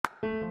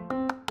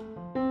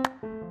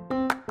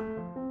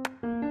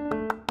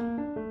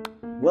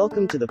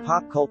Welcome to the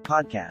Pop Cult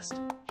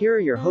Podcast. Here are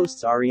your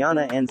hosts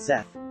Ariana and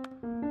Seth.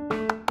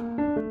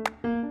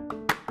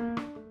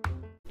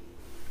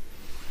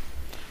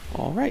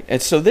 All right,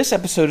 and so this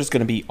episode is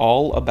going to be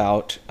all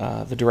about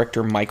the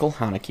director Michael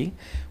Haneke.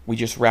 We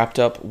just wrapped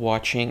up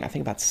watching, I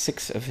think, about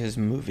 6 of his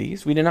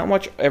movies. We did not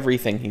watch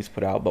everything he's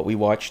put out, but we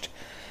watched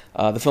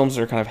the films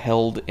that are kind of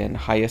held in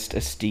highest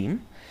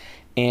esteem.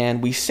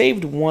 And we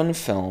saved one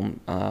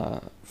film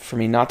for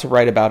me not to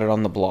write about it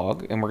on the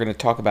blog, and we're going to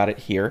talk about it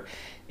here,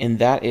 and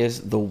that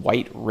is The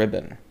White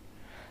Ribbon.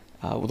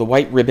 The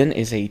White Ribbon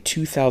is a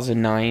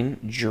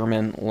 2009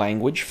 German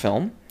language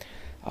film.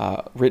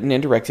 Written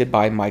and directed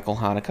by Michael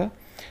Haneke.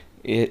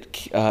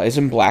 It is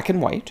in black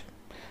and white.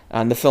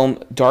 And the film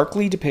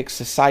darkly depicts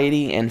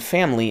society and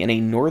family in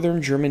a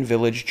northern German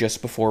village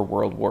just before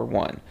World War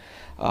I.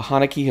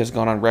 Haneke has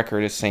gone on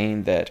record as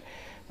saying that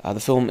the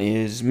film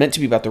is meant to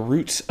be about the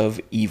roots of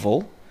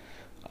evil,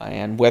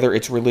 and whether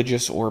it's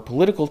religious or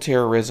political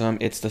terrorism,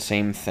 it's the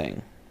same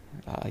thing.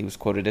 He was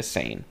quoted as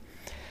saying.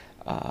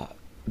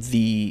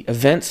 The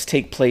events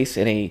take place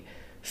in a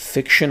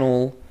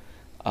fictional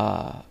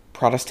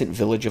Protestant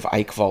village of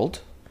Eichwald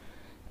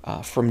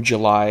from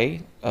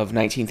July of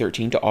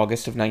 1913 to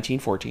August of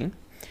 1914.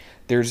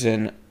 There's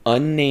an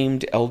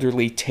unnamed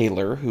elderly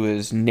tailor who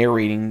is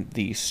narrating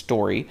the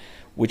story,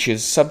 which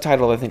is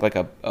subtitled, I think, like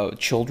a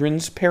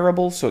children's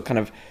parable, so it kind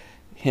of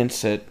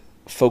hints at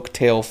folk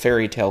tale,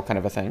 fairy tale kind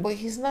of a thing. Well,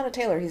 he's not a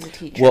tailor, he's a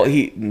teacher. Well,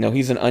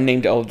 he's an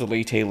unnamed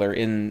elderly tailor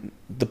in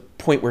the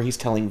point where he's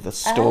telling the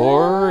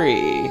story.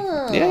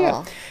 Oh.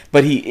 Yeah.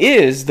 But he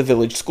is the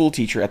village school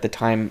teacher at the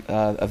time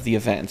of the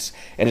events.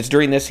 And it's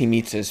during this he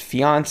meets his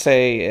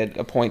fiance at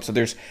a point.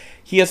 So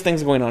he has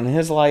things going on in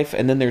his life,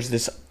 and then there's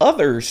this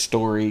other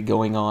story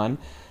going on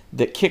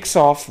that kicks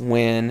off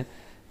when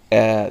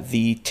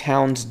the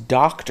town's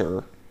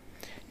doctor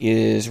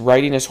is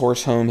riding his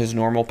horse home his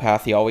normal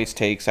path he always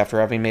takes after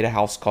having made a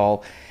house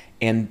call,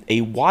 and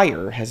a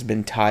wire has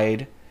been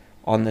tied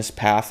on this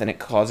path, and it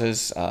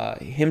causes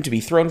him to be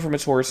thrown from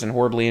his horse and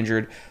horribly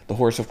injured. The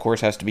horse, of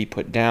course, has to be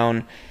put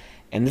down,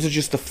 and this is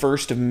just the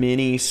first of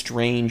many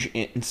strange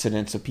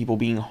incidents of people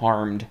being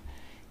harmed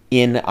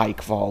in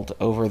Eichwald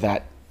over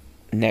that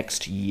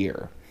next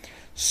year.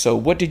 So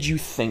what did you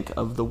think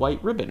of The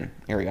White Ribbon,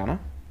 Ariana?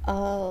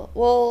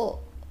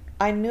 Well,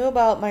 I knew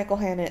about Michael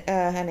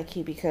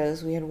Haneke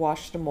because we had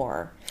watched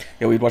more.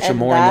 Yeah, we'd watched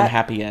more and then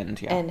Happy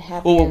End. Yeah. And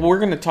Happy End. We're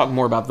going to talk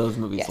more about those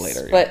movies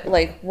later. But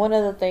like one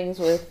of the things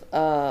with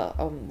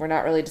we're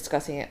not really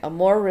discussing it.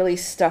 Amor really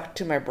stuck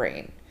to my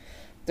brain.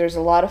 There's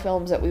a lot of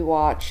films that we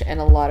watch, and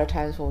a lot of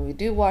times when we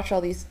do watch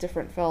all these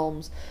different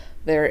films,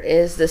 there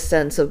is this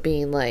sense of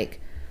being like,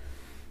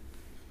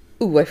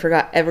 "Ooh, I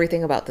forgot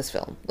everything about this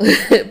film."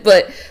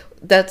 But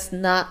that's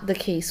not the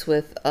case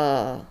with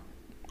Amor.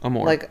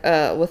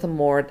 With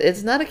Amor.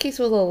 It's not a case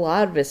with a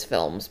lot of his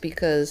films,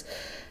 because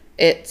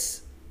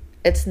it's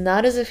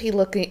not as if he's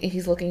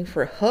looking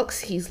for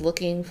hooks. He's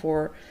looking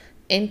for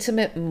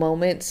intimate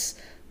moments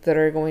that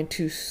are going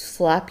to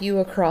slap you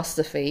across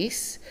the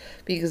face,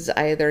 because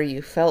either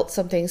you felt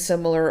something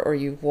similar, or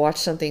you've watched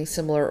something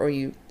similar, or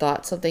you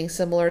thought something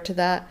similar to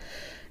that.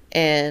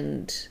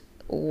 And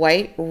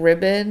White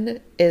Ribbon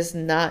is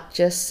not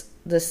just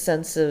the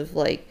sense of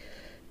like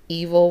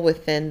evil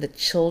within the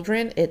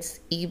children, it's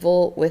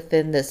evil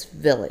within this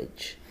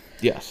village.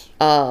 Yes.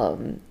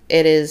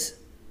 It is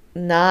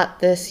not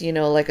this,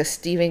 like a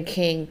Stephen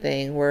King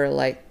thing where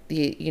like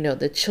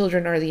the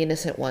children are the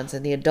innocent ones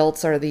and the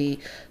adults are the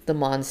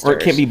monsters. Or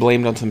it can't be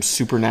blamed on some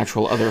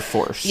supernatural other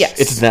force. Yes.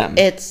 It's them.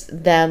 It's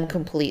them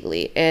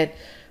completely. And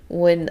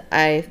when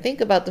I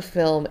think about the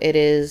film,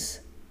 it's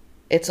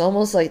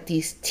almost like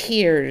these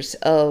tiers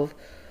of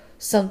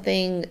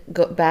something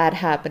bad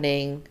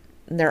happening.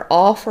 And they're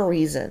all for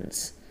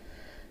reasons,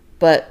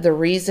 but the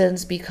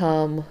reasons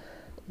become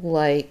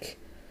like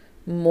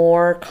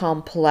more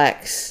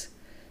complex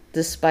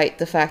despite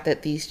the fact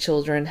that these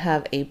children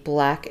have a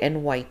black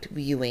and white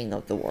viewing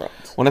of the world.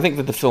 Well, I think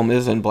that the film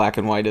is in black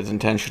and white is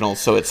intentional,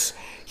 so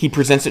he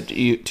presents it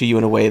to you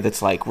in a way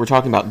that's like, we're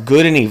talking about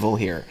good and evil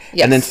here.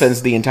 Yes. And then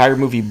spends the entire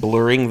movie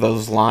blurring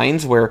those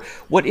lines where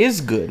what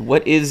is good,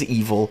 what is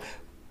evil,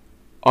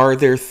 are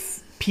there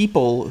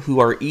people who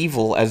are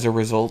evil as a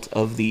result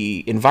of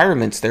the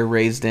environments they're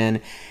raised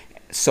in.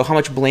 So how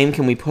much blame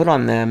can we put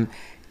on them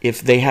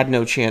if they had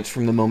no chance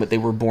from the moment they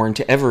were born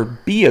to ever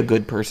be a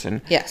good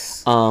person?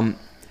 Yes.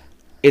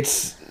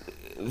 It's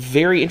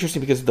very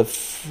interesting because the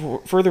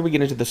further we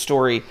get into the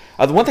story,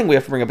 the one thing we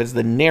have to bring up is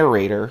the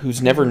narrator,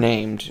 who's never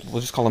named.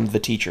 We'll just call him the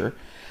teacher.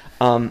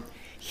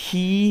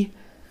 He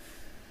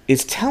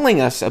is telling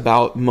us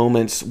about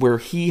moments where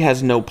he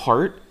has no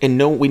part,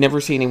 and we never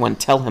see anyone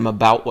tell him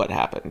about what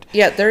happened.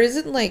 Yeah, there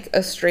isn't like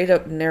a straight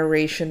up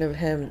narration of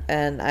him,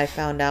 and I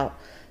found out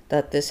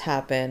that this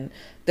happened.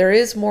 There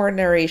is more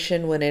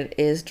narration when it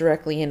is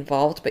directly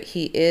involved, but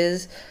he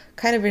is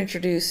kind of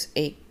introduced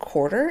a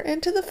quarter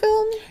into the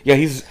film. Yeah,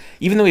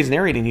 even though he's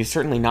narrating, he's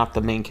certainly not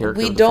the main character.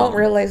 We of the don't film.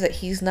 realize that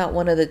he's not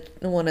one of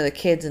the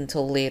kids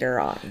until later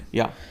on.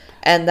 Yeah.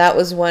 And that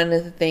was one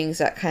of the things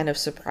that kind of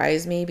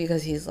surprised me,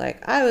 because he's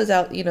like, I was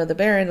out, the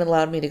Baron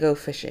allowed me to go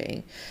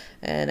fishing,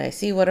 and I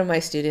see one of my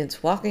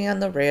students walking on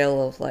the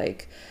rail of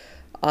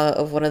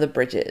one of the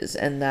bridges,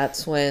 and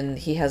that's when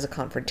he has a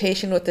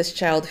confrontation with this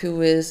child who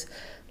is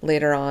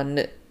later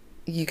on.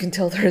 You can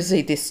tell there's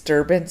a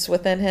disturbance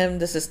within him.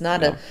 This is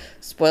not a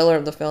spoiler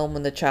of the film,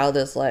 when the child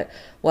is like,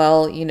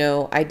 well,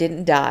 I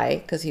didn't die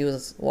because he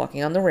was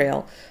walking on the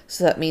rail.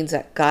 So that means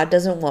that God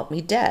doesn't want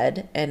me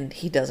dead, and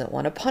he doesn't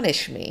want to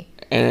punish me.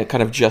 And it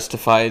kind of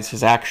justifies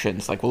his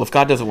actions. Like, well, if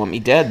God doesn't want me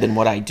dead, then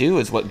what I do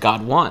is what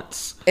God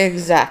wants.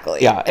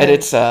 Exactly. Yeah, and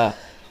it's a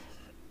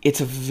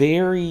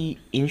very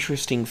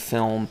interesting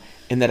film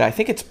in that I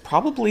think it's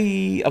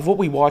probably, of what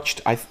we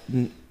watched,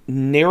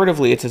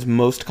 narratively, it's his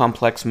most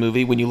complex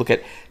movie when you look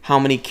at how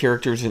many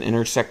characters and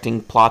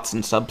intersecting plots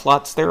and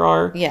subplots there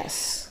are.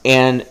 Yes.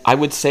 And I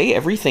would say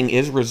everything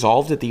is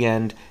resolved at the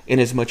end, in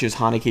as much as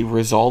Haneke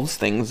resolves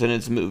things in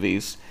his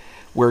movies,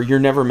 where you're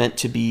never meant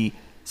to be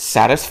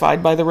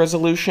satisfied by the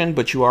resolution,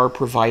 but you are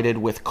provided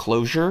with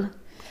closure,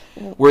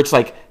 where it's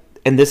like,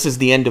 and this is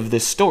the end of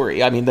this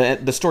story. I mean,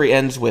 the story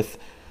ends with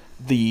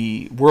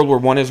the World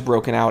War I is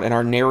broken out, and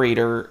our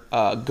narrator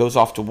goes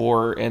off to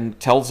war and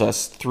tells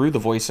us through the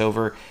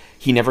voiceover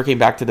he never came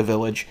back to the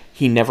village.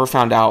 He never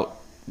found out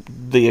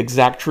the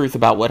exact truth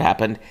about what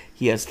happened.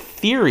 He has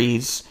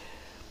theories,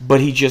 but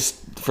he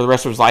just, for the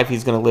rest of his life,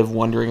 he's going to live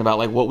wondering about,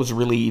 like, what was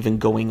really even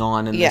going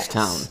on in this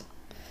town.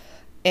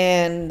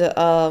 And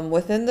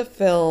within the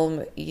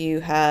film,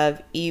 you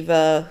have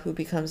Eva, who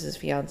becomes his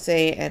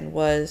fiancée and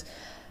was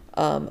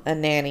a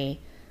nanny.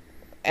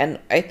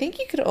 And I think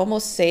you could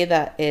almost say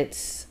that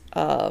it's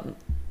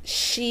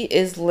she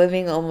is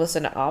living almost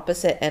an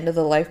opposite end of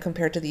the life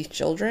compared to these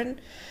children.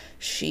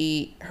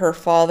 Her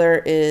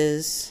father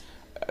is,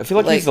 I feel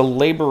like he's a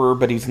laborer,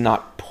 but he's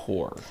not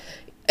poor.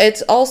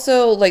 It's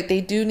also like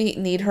they do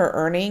need her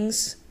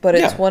earnings, but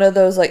it's one of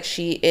those, like,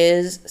 she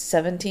is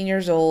 17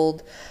 years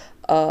old.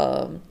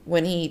 When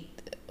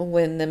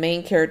the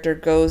main character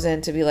goes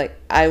in to be like,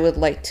 I would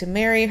like to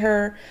marry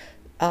her,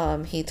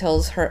 he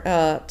tells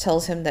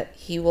him that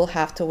he will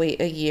have to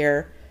wait a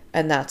year,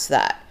 and that's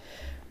that.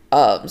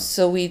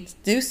 So we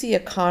do see a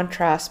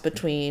contrast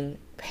between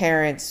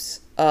parents,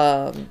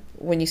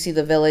 when you see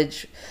the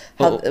village,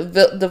 how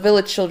the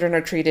village children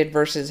are treated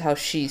versus how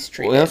she's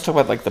treated. Well, let's talk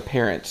about, like, the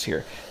parents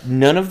here.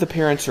 None of the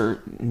parents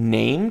are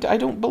named, I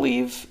don't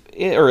believe,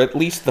 or at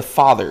least the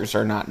fathers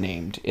are not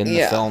named in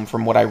the film,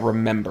 from what I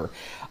remember.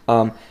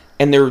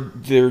 And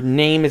their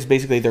name is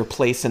basically their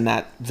place in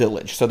that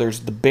village. So there's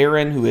the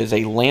Baron, who is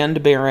a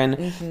land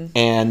baron,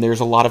 and there's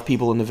a lot of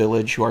people in the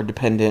village who are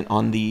dependent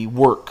on the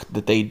work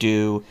that they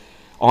do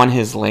on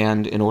his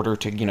land in order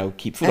to,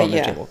 keep food on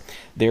their table.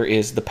 There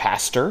is the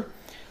pastor,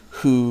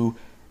 who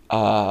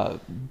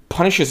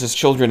punishes his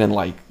children in,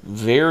 like,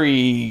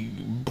 very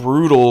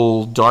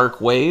brutal,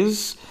 dark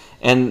ways,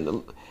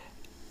 and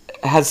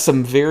has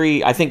some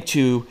very, I think,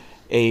 to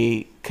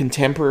a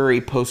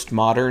contemporary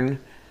postmodern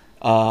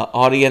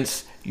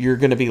audience, you're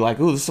going to be like,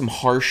 oh, there's some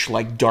harsh,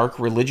 like, dark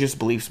religious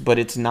beliefs, but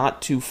it's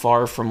not too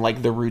far from,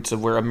 like, the roots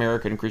of where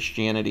American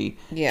Christianity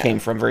came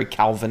from, very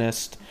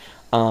Calvinist.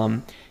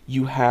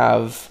 You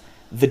have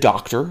the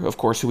doctor, of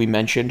course, who we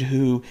mentioned,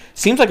 who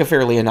seems like a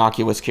fairly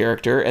innocuous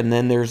character, and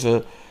then there's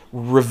a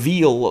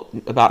reveal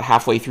about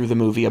halfway through the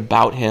movie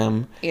about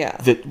him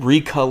that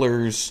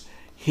recolors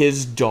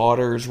his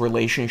daughter's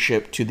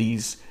relationship to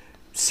these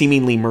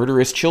seemingly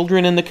murderous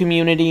children in the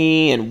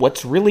community, and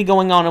what's really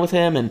going on with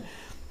him, and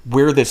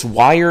where this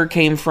wire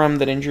came from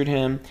that injured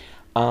him.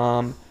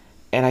 And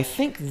I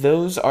think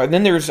those are...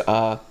 Then there's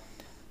a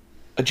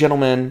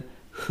gentleman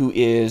who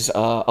is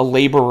a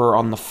laborer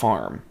on the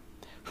farm,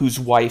 whose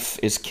wife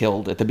is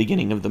killed at the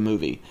beginning of the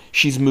movie.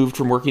 She's moved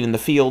from working in the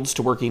fields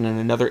to working in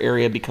another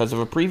area because of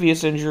a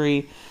previous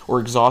injury or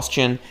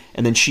exhaustion,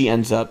 and then she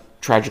ends up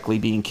tragically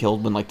being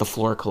killed when, like, the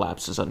floor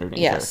collapses underneath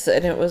her. Yes,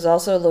 and it was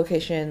also a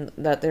location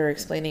that they're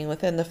explaining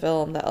within the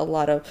film that a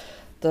lot of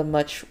the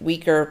much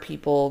weaker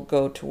people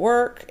go to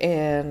work,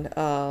 and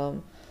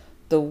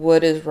the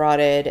wood is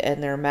rotted,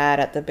 and they're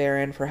mad at the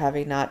Baron for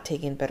having not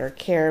taken better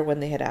care when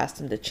they had asked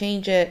him to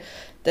change it.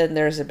 Then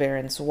there's the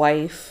Baron's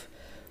wife,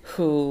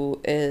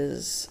 who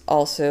is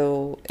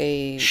also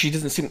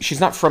she's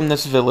not from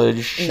this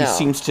village. She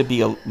seems to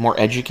be more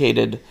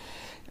educated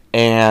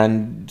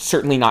and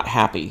certainly not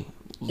happy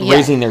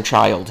raising their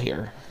child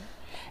here.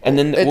 And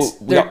then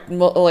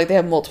they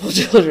have multiple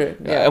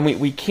children. And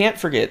we can't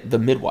forget the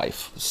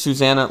midwife,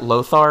 Susanna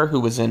Lothar, who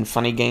was in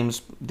Funny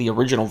Games, the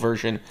original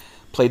version,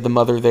 played the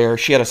mother there.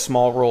 She had a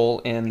small role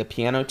in The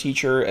Piano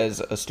Teacher as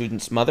a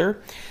student's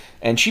mother,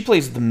 and she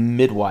plays the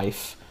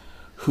midwife,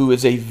 who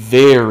is a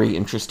very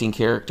interesting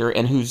character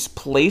and whose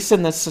place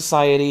in this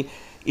society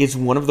is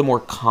one of the more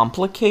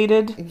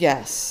complicated.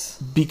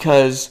 Yes.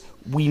 Because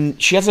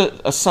she has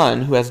a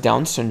son who has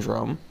Down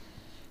syndrome,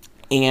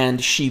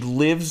 and she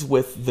lives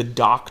with the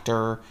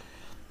doctor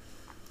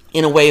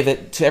in a way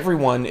that to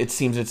everyone it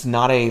seems it's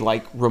not a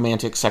like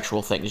romantic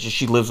sexual thing. It's just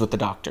she lives with the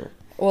doctor.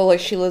 Well, like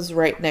she lives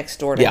right next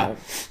door to him.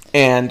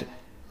 And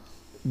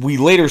we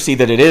later see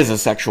that it is a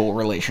sexual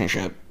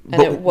relationship.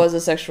 And it was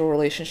a sexual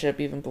relationship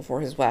even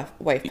before his wife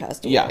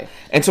passed away. Yeah.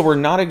 And so we're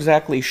not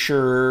exactly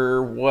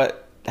sure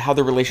how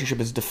the relationship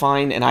is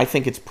defined, and I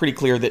think it's pretty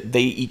clear that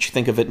they each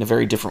think of it in a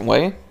very different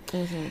way.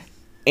 Mm-hmm.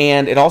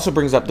 And it also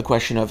brings up the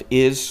question of,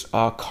 is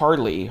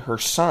Carly, her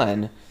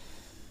son,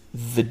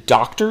 the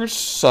doctor's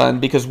son?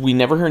 Because we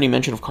never hear any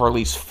mention of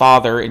Carly's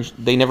father, and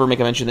they never make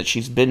a mention that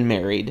she's been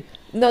married.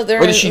 No,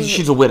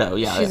 she's a widow,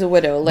 yeah. She's a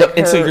widow.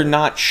 And so you're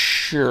not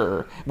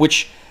sure,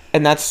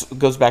 and that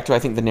goes back to, I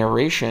think, the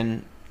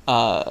narration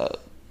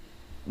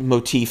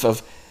motif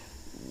of,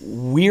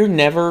 we're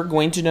never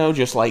going to know,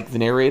 just like the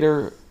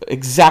narrator,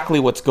 exactly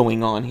what's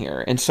going on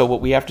here. And so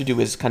what we have to do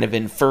is kind of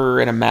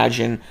infer and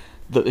imagine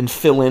and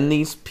fill in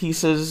these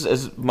pieces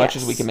as much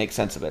as we can make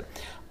sense of it.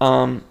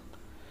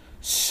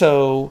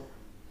 So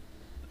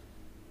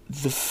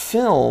the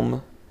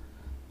film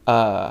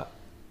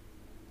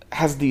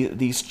has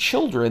these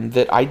children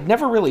that I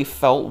never really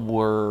felt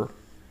were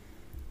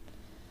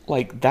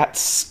like that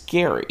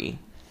scary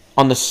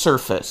on the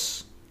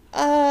surface.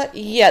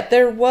 Yeah,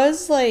 there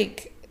was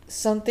like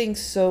something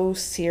so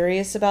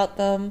serious about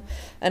them,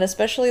 and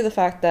especially the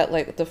fact that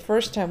like the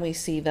first time we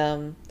see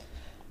them,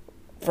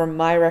 from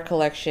my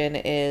recollection,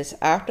 is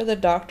after the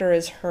doctor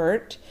is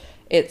hurt.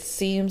 It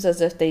seems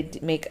as if they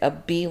make a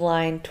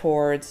beeline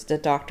towards the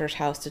doctor's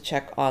house to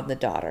check on the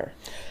daughter.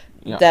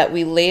 Yeah. That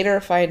we later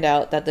find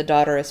out that the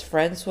daughter is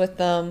friends with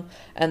them,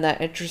 and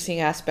that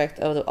interesting aspect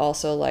of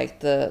also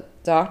like the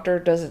doctor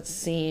doesn't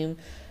seem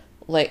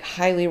like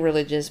highly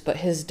religious, but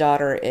his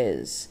daughter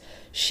is.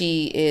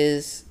 She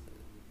is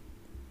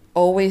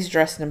always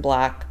dressed in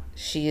black.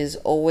 She is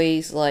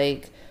always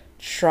like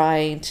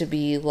trying to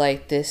be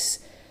like this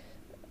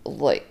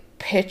like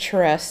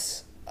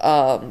picturesque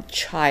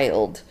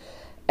child.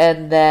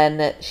 And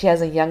then she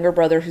has a younger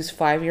brother who's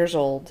 5 years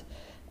old,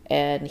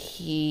 and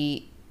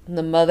the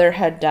mother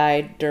had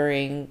died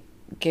during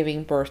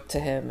giving birth to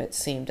him, it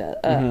seemed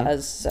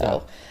as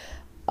so.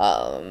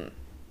 Yeah.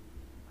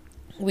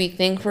 We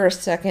think for a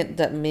second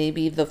that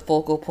maybe the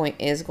focal point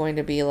is going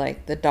to be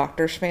like the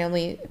doctor's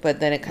family, but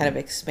then it kind of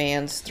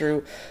expands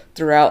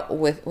throughout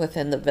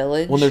within the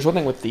village. Well, there's one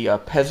thing with the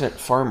peasant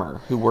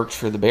farmer who works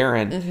for the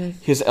Baron. Mm-hmm.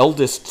 His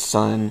eldest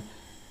son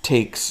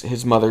takes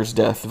his mother's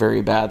death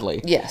very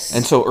badly. Yes.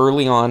 And so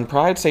early on,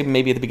 probably I'd say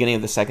maybe at the beginning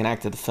of the second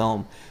act of the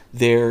film,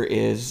 there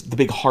is the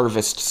big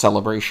harvest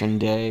celebration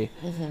day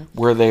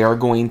where they are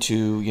going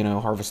to,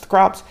 harvest the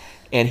crops.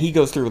 And he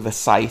goes through with a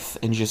scythe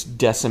and just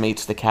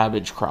decimates the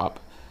cabbage crop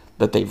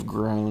that they've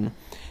grown.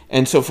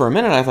 And so for a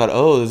minute I thought,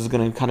 this is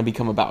going to kind of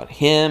become about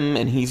him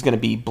and he's going to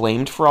be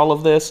blamed for all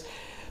of this.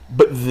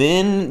 But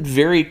then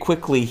very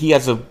quickly he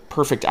has a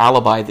perfect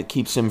alibi that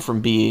keeps him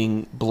from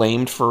being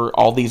blamed for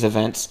all these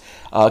events.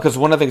 Because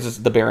one of the things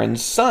is the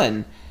Baron's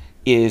son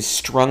is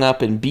strung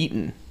up and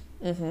beaten.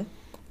 Mm-hmm.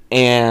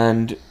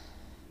 And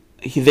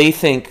they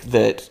think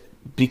that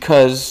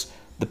because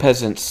the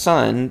peasant's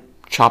son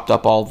chopped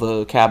up all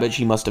the cabbage,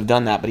 he must have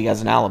done that, but he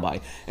has an alibi.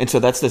 And so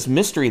that's this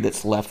mystery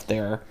that's left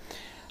there.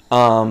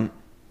 And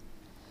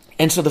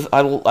so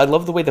I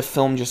love the way the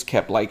film just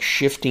kept like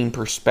shifting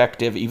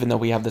perspective, even though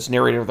we have this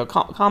narrator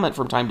that'll comment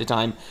from time to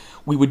time.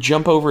 We would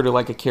jump over to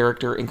like a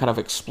character and kind of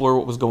explore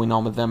what was going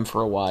on with them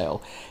for a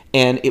while.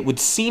 And it would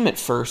seem at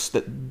first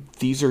that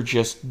these are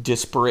just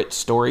disparate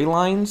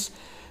storylines,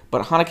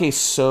 but Haneke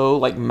so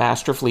like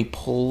masterfully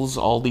pulls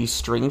all these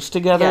strings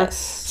together. Yes.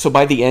 So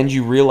by the end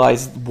you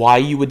realize why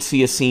you would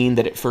see a scene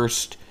that at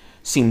first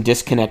seemed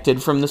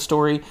disconnected from the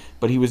story,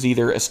 but he was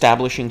either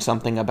establishing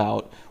something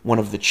about one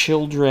of the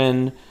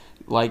children,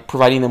 like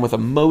providing them with a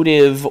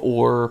motive,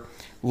 or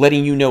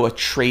letting you know a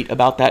trait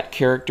about that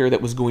character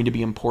that was going to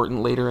be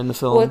important later in the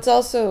film. Well, it's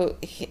also,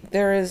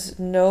 there is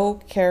no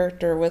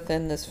character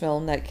within this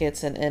film that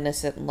gets an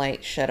innocent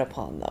light shed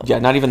upon them. Yeah,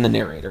 not even the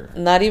narrator.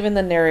 Not even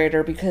the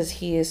narrator, because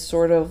he is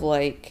sort of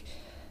like,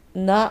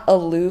 not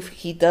aloof,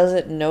 he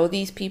doesn't know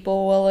these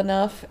people well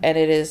enough, and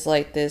it is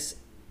like this,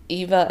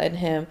 Eva and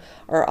him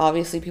are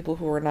obviously people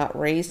who were not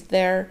raised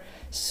there,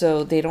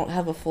 so they don't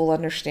have a full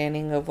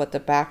understanding of what the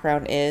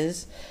background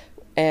is,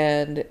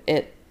 and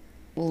it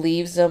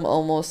leaves them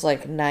almost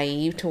like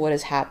naive to what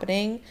is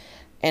happening.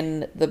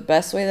 And the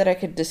best way that I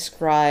could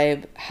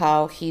describe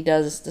how he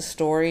does the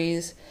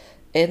stories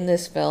in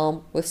this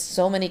film with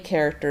so many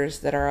characters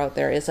that are out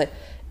there is like,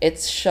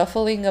 it's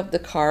shuffling of the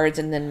cards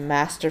and then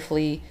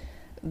masterfully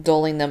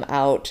doling them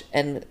out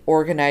and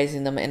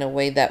organizing them in a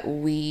way that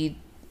we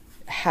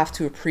have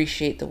to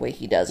appreciate the way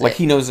he does it. Like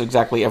he knows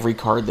exactly every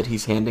card that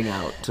he's handing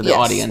out to the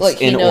audience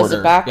like in order. He knows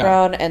the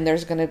background, and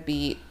there's going to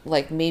be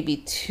like maybe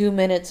 2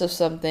 minutes of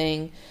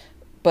something,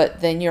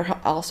 but then you're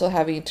also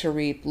having to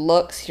read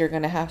looks. You're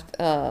going to have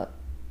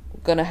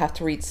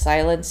to read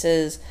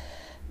silences.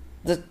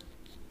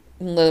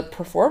 The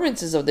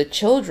performances of the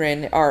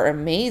children are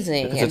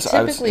amazing, and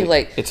typically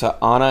it's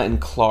Anna and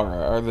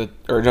Clara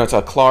it's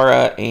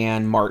Clara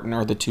and Martin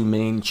are the two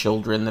main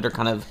children that are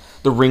kind of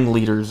the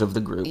ringleaders of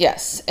the group.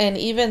 Yes, and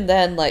even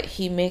then, like,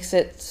 he makes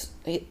it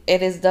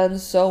is done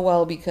so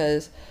well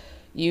because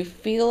you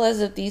feel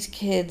as if these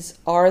kids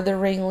are the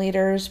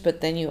ringleaders,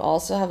 but then you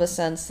also have a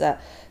sense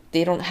that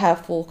they don't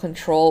have full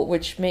control,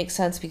 which makes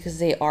sense because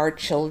they are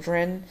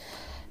children,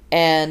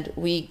 and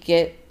we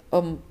get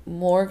a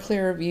more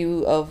clear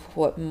view of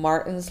what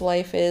Martin's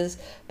life is,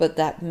 but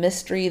that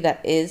mystery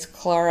that is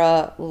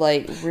Clara,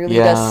 like, really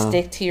does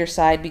stick to your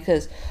side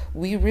because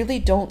we really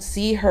don't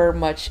see her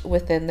much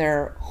within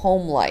their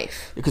home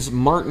life. Because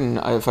Martin,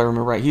 if I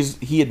remember right,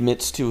 he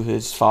admits to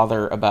his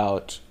father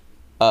about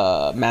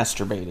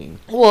masturbating.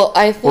 Well,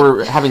 I think...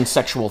 Or having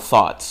sexual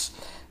thoughts.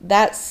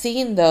 That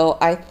scene, though,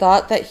 I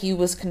thought that he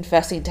was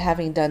confessing to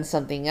having done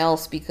something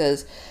else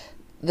because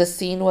the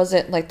scene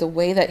wasn't, like, the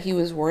way that he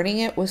was wording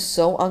it was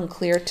so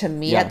unclear to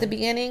me at the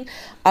beginning.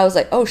 I was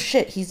like, oh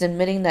shit, he's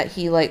admitting that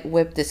he, like,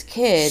 whipped this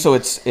kid. So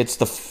it's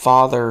the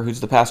father, who's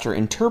the pastor,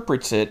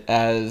 interprets it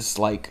as,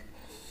 like,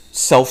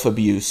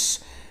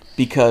 self-abuse,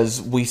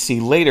 because we see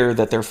later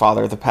that their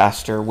father, the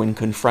pastor, when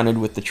confronted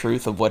with the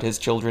truth of what his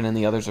children and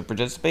the others have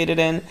participated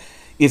in,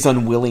 is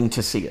unwilling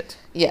to see it.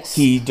 Yes.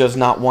 He does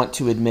not want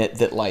to admit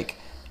that, like,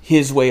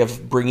 his way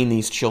of bringing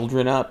these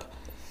children up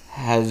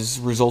has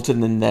resulted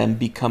in them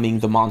becoming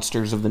the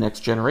monsters of the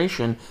next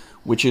generation,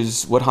 which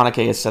is what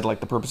Haneke has said, like,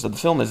 the purpose of the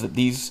film is that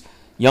these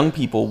young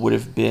people would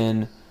have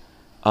been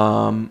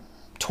 20s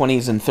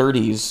and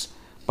 30s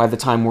by the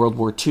time World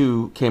War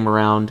II came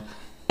around,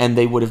 and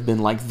they would have been,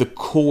 like, the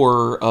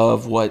core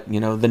of what,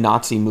 you know, the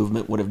Nazi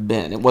movement would have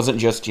been. It wasn't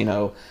just, you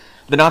know,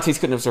 the Nazis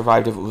couldn't have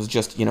survived if it was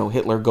just, you know,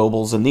 Hitler,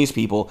 Goebbels, and these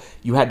people.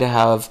 You had to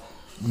have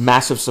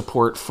massive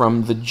support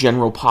from the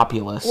general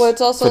populace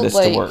also for this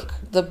like to work.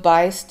 The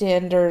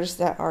bystanders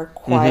that are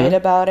quiet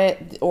about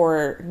it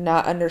or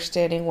not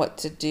understanding what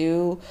to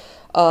do,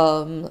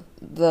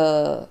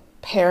 the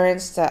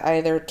parents that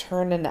either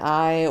turn an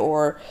eye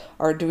or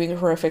are doing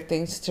horrific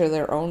things to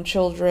their own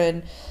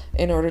children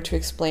in order to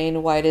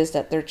explain why it is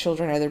that their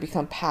children either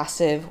become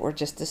passive or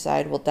just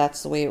decide, well,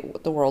 that's the way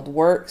the world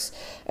works.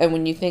 And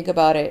when you think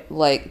about it,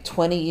 like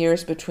 20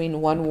 years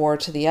between one war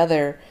to the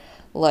other,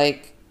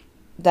 like,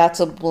 that's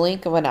a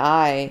blink of an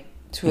eye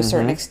to a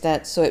certain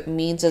extent. So it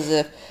means as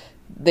if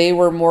they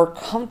were more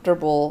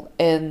comfortable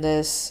in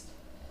this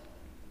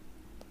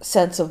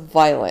sense of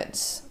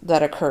violence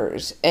that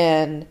occurs.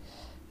 And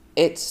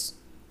it's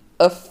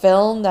a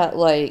film that,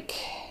 like,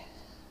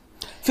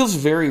 feels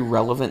very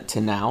relevant to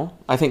now,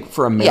 I think,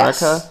 for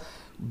America,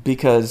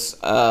 because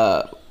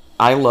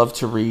I love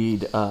to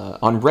read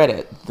on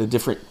Reddit the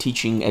different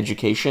teaching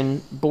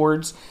education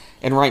boards.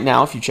 And right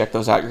now, if you check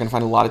those out, you're going to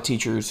find a lot of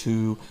teachers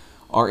who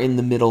are in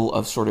the middle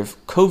of sort of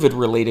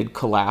COVID-related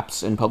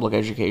collapse in public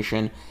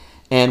education.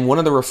 And one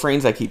of the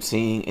refrains I keep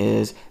seeing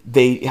is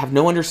they have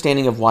no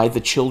understanding of why the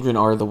children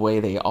are the way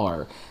they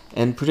are.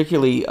 And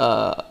particularly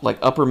like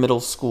upper middle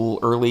school,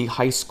 early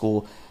high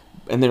school.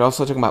 And they're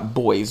also talking about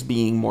boys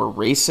being more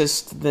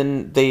racist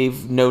than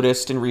they've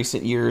noticed in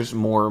recent years,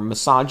 more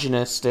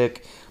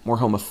misogynistic, more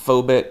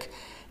homophobic.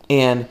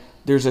 And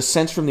there's a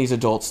sense from these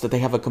adults that they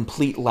have a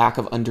complete lack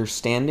of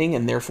understanding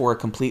and therefore a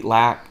complete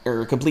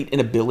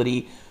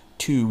inability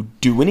to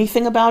do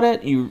anything about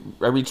it.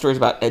 I read stories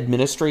about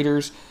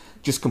administrators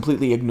just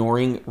completely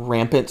ignoring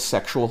rampant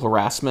sexual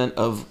harassment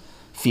of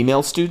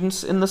female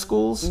students in the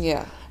schools.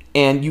 Yeah.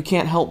 And you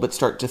can't help but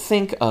start to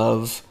think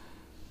of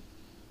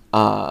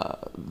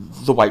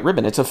The White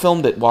Ribbon. It's a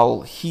film that,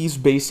 while he's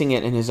basing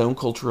it in his own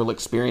cultural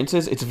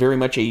experiences, it's very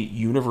much a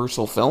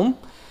universal film,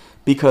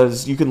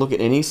 because you can look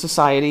at any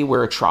society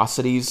where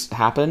atrocities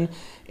happen,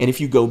 and if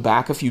you go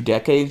back a few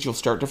decades, you'll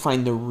start to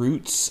find the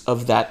roots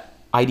of that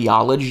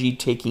ideology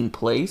taking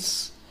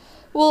place.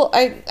 Well,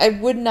 I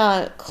would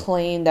not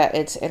claim that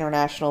it's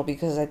international,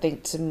 because I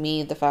think, to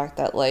me, the fact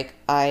that, like,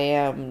 I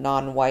am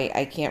non-white,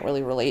 I can't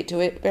really relate to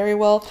it very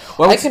well.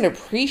 I can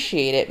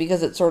appreciate it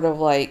because it's sort of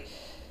like,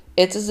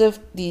 it's as if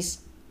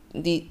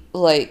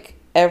like,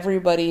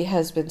 everybody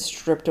has been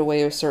stripped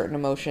away of certain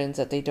emotions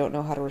that they don't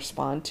know how to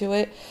respond to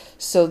it.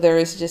 So there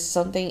is just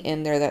something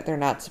in there that they're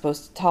not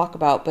supposed to talk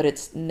about, but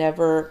it's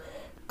never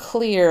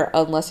clear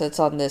unless it's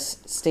on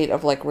this state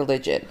of, like,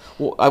 religion.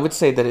 Well, I would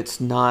say that it's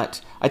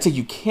not. I'd say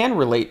you can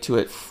relate to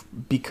it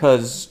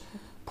because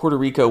Puerto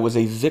Rico was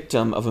a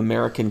victim of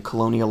American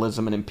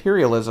colonialism and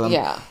imperialism.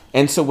 Yeah.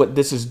 And so what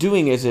this is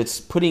doing is it's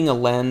putting a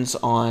lens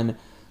on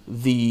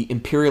the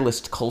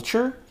imperialist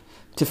culture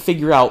to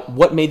figure out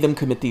what made them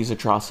commit these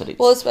atrocities.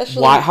 Well,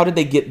 especially... how did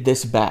they get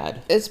this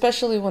bad?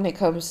 Especially when it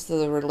comes to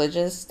the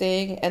religious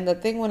thing. And the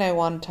thing when I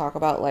want to talk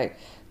about, like,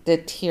 the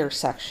tier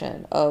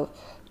section of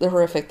the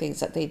horrific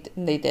things that they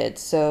did.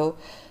 So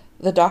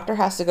the doctor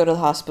has to go to the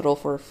hospital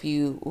for a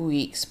few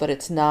weeks, but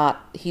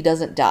he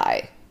doesn't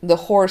die. The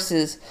horse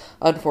is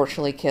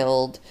unfortunately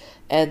killed.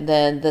 And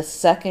then the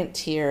second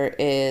tier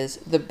is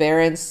the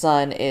Baron's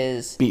son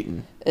is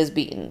beaten.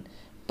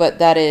 But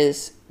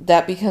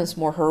that becomes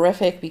more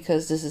horrific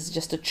because this is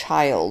just a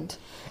child.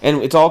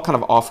 And it's all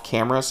kind of off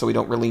camera, so we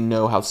don't really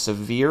know how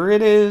severe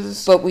it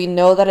is. But we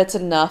know that it's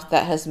enough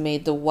that has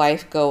made the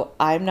wife go,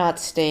 I'm not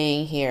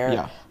staying here.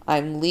 Yeah.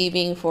 I'm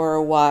leaving for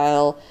a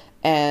while,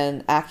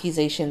 and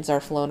accusations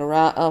are floating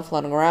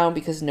around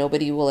because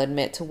nobody will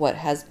admit to what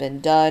has been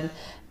done.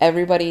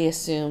 Everybody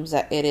assumes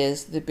that it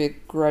is the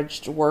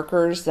begrudged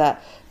workers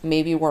that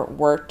maybe weren't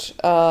worked.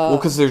 Well,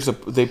 because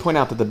they point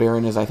out that the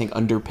Baron is, I think,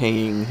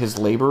 underpaying his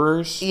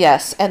laborers.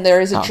 Yes, and there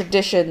is a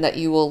tradition that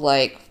you will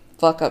like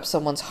fuck up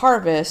someone's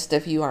harvest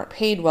if you aren't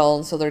paid well,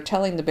 and so they're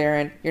telling the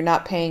Baron, you're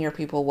not paying your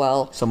people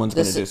well. Someone's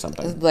going to do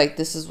something. Like,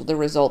 this is the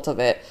result of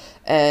it.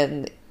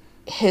 And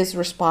his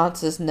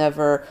response is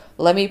never,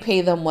 let me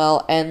pay them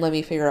well and let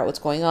me figure out what's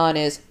going on,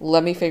 is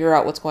let me figure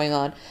out what's going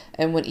on.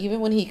 And even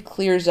when he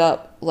clears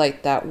up,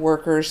 like, that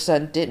worker's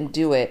son didn't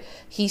do it,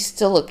 he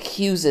still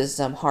accuses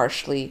them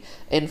harshly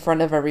in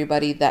front of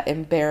everybody. That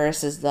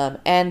embarrasses them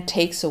and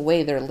takes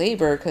away their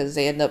labor because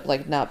they end up,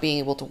 like, not being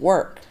able to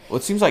work. Well,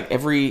 it seems like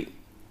every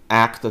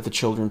act that the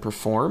children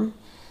perform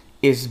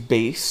is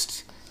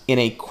based in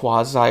a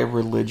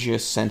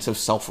quasi-religious sense of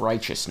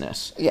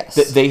self-righteousness. Yes.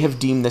 That they have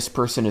deemed this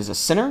person as a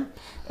sinner,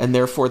 and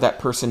therefore that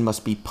person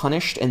must be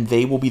punished, and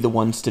they will be the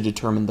ones to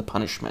determine the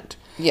punishment.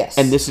 Yes.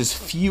 And this is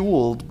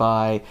fueled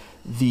by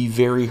the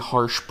very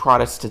harsh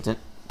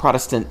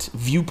Protestant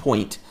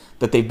viewpoint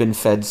that they've been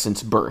fed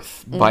since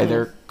birth by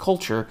their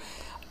culture.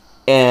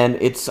 And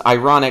it's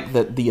ironic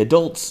that the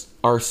adults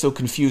are so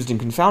confused and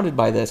confounded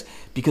by this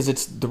because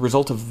it's the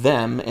result of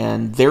them,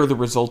 and they're the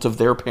result of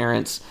their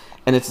parents.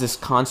 And it's this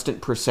constant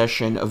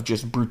procession of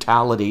just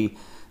brutality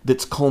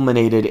that's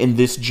culminated in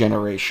this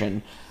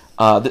generation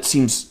that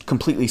seems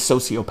completely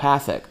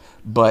sociopathic.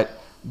 But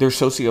their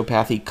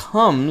sociopathy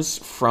comes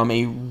from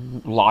a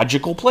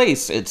logical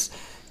place. It's,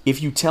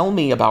 if you tell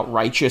me about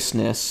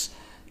righteousness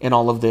and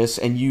all of this,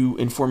 and you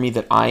inform me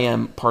that I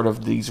am part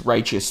of these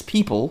righteous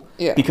people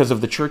because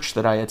of the church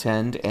that I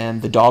attend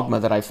and the dogma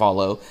that I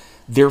follow,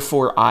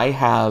 therefore I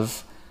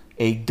have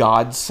a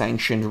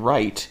God-sanctioned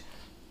right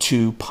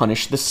to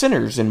punish the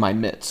sinners in my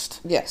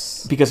midst.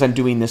 Yes. Because I'm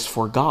doing this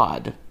for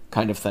God,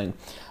 kind of thing.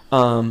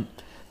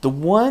 The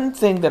one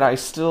thing that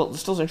still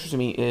interests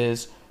me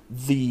is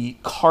the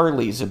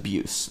Carly's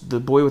abuse, the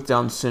boy with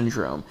Down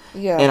syndrome.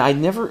 Yeah. And I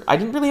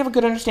didn't really have a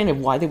good understanding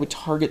of why they would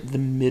target the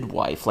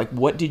midwife. Like,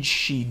 what did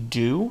she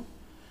do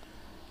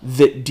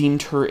that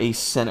deemed her a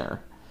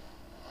sinner?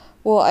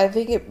 Well, I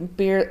think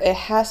it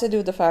has to do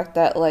with the fact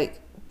that,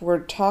 like, we're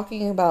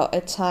talking about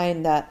a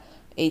time that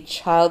a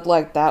child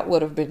like that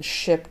would have been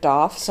shipped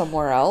off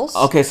somewhere else.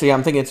 Okay, so yeah,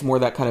 I'm thinking it's more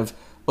that kind of,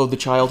 the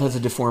child has a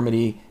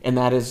deformity, and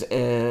that is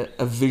a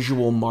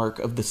visual mark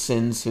of the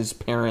sins his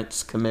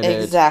parents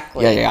committed.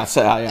 Exactly. Yeah.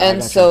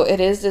 So it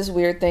is this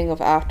weird thing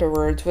of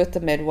afterwards with the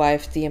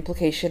midwife, the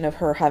implication of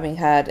her having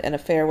had an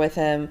affair with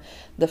him,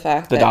 the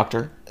fact that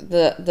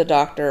the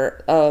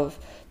doctor, of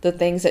the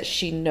things that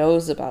she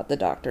knows about the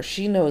doctor.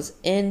 She knows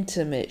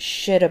intimate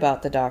shit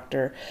about the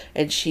doctor,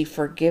 and she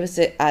forgives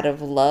it out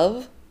of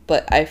love.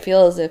 But I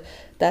feel as if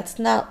that's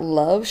not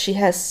love. She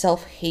has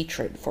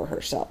self-hatred for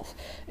herself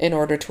in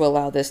order to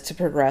allow this to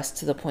progress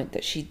to the point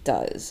that she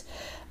does.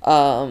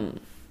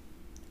 And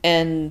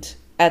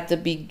at the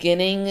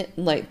beginning,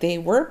 like, they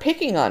were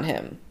picking on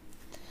him.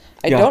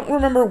 I don't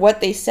remember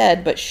what they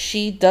said, but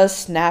she does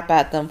snap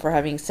at them for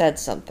having said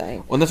something.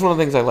 Well, and that's one of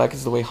the things I like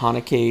is the way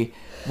Haneke,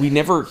 we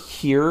never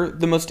hear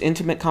the most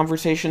intimate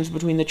conversations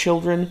between the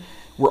children.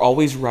 We're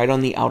always right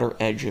on the outer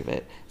edge of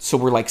it. So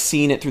we're like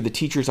seeing it through the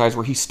teacher's eyes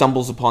where he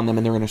stumbles upon them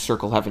and they're in a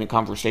circle having a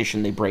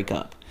conversation, they break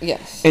up.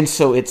 Yes. And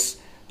so it's,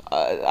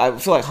 I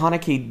feel like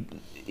Haneke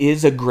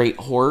is a great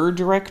horror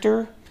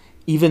director,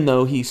 even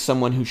though he's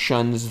someone who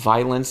shuns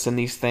violence and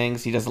these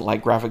things. He doesn't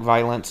like graphic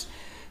violence.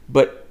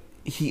 But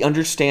he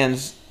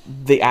understands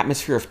the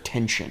atmosphere of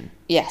tension.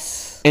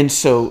 Yes. And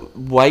so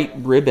White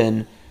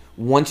Ribbon,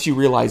 once you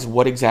realize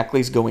what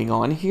exactly is going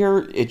on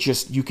here,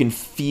 you can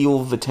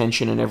feel the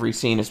tension in every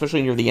scene,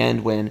 especially near the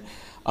end when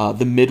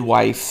the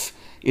midwife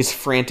is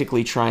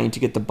frantically trying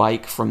to get the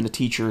bike from the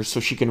teacher so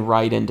she can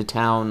ride into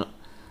town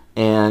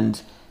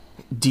and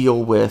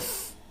deal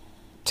with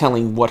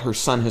telling what her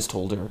son has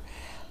told her.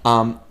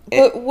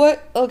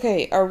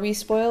 Okay, are we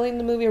spoiling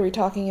the movie? Are we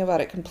talking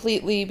about it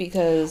completely?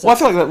 Because... Well, I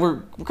feel like that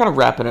we're kind of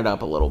wrapping it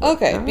up a little bit.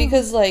 Okay,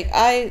 because, like,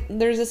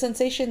 there's a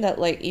sensation that,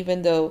 like,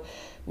 even though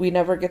we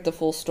never get the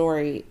full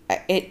story,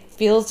 it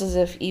feels as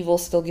if evil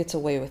still gets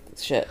away with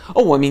shit.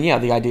 Oh, I mean, yeah,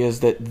 the idea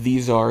is that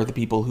these are the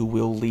people who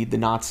will lead the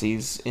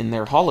Nazis in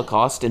their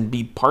Holocaust and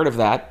be part of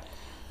that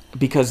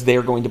because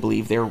they're going to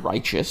believe they're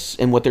righteous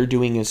and what they're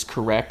doing is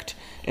correct,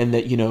 and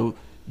that,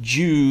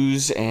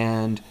 Jews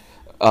and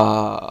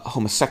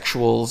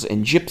homosexuals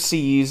and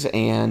gypsies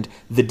and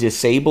the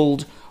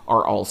disabled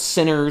are all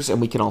sinners, and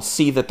we can all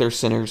see that they're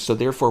sinners, so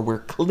therefore we're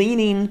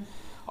cleaning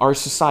our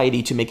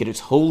society to make it as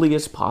holy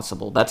as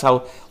possible. That's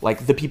how,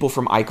 like, the people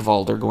from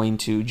Eichwald are going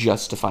to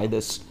justify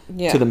this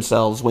to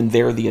themselves when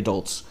they're the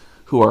adults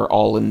who are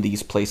all in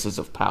these places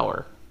of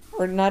power.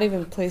 Or not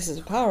even places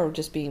of power,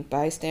 just being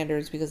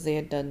bystanders because they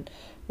had done,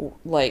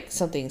 like,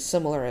 something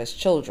similar as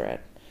children.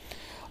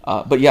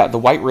 But yeah, The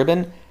White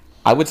Ribbon,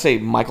 I would say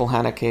Michael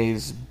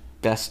Haneke's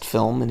best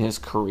film in his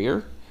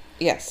career.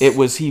 Yes.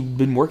 He'd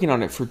been working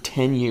on it for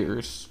 10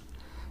 years.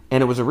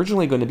 and it was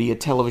originally going to be a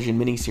television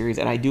miniseries.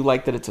 And I do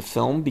like that it's a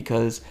film,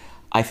 because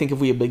I think if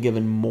we had been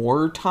given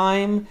more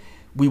time,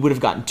 we would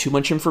have gotten too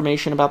much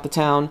information about the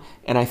town.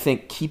 And I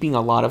think keeping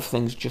a lot of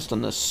things just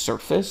on the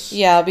surface.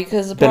 Yeah,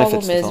 because the benefits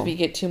problem the is film. if you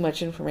get too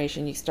much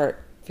information, you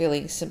start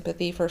feeling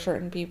sympathy for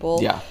certain people.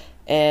 Yeah.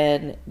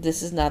 And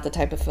this is not the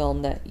type of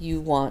film that you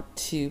want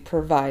to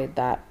provide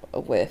that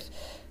with.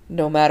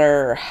 No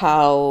matter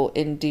how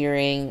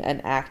endearing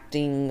an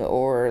acting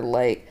or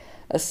like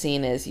a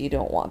scene is, you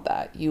don't want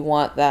that. You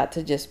want that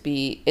to just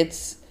be,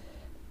 it's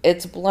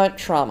blunt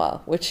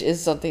trauma, which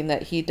is something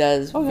that he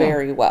does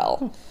very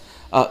well.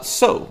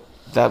 So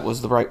that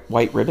was the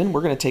white ribbon.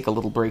 We're going to take a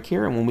little break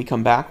here, and when we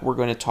come back, we're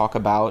going to talk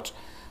about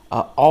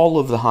all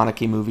of the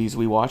Haneke movies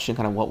we watched and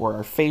kind of what were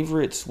our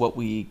favorites, what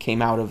we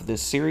came out of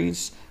this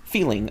series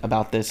feeling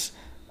about this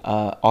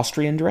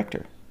Austrian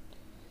director.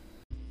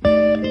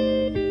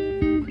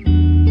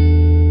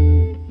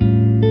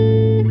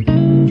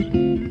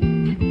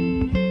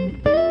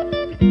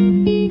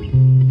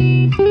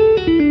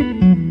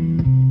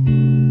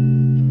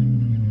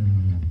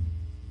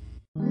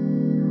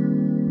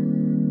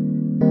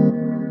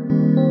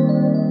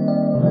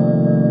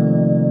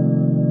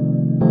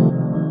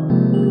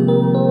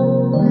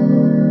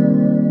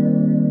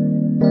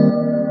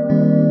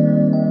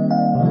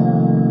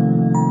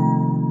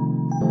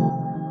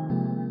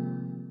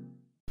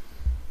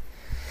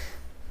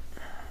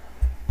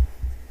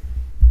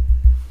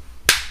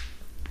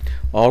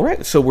 All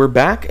right, so we're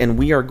back, and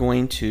we are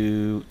going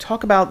to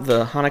talk about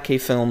the Haneke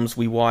films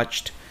we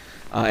watched,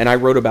 and I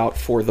wrote about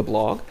for the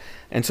blog.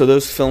 And so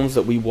those films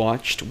that we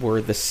watched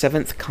were The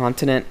Seventh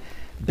Continent,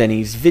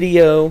 Benny's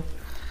Video,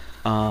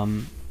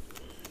 the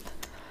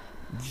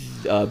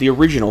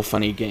original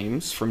Funny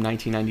Games from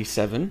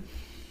 1997,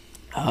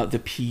 The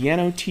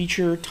Piano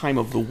Teacher, Time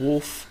of the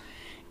Wolf,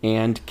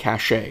 and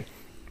Cachet.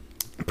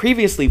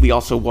 Previously, we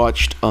also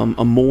watched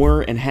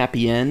Amour and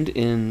Happy End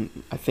in,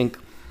 I think,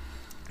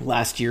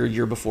 last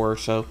year before or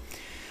so.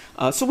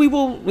 So we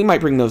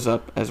might bring those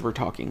up as we're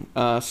talking.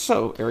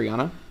 So,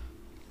 Ariana,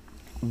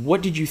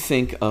 what did you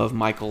think of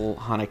Michael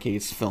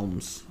Haneke's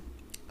films?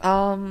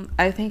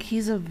 I think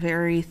he's a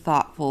very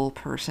thoughtful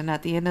person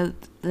at the end of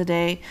the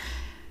day.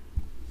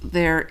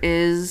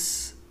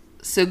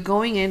 So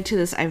going into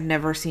this, I've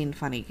never seen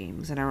Funny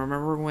Games. And I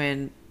remember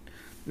when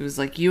it was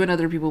like you and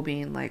other people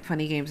being like,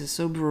 Funny Games is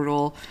so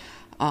brutal.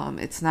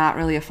 It's not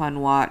really a fun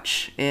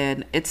watch,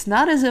 and it's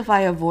not as if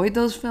I avoid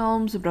those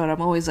films, but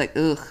I'm always like,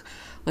 ugh,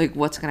 like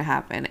what's gonna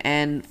happen?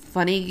 And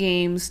Funny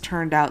Games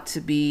turned out to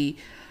be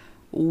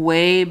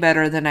way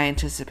better than I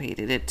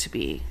anticipated it to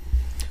be,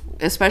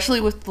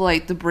 especially with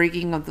like the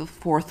breaking of the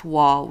fourth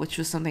wall, which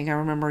was something I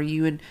remember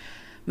you had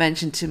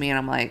mentioned to me, and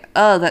I'm like,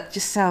 oh, that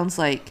just sounds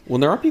like. Well,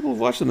 there are people who've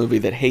watched the movie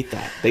that hate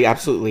that. They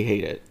absolutely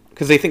hate it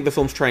because they think the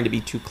film's trying to be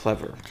too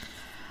clever.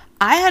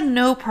 I had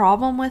no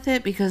problem with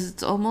it because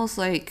it's almost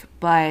like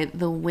by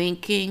the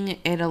winking,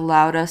 it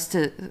allowed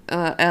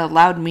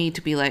me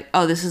to be like,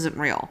 oh, this isn't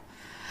real.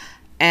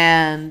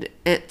 But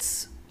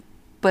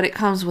it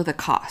comes with a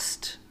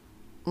cost.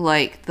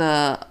 Like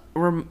the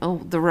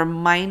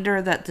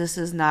reminder that this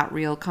is not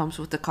real comes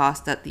with the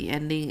cost that the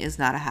ending is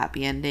not a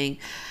happy ending,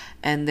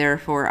 and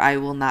therefore I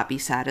will not be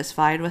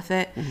satisfied with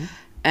it. Mm-hmm.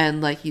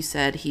 And like you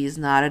said, he's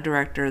not a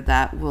director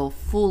that will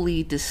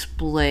fully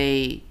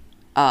display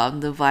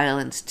the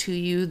violence to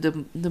you.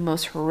 The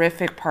most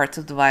horrific parts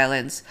of the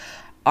violence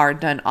are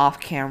done off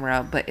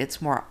camera, but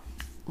it's more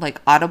like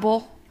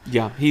audible.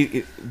 Yeah,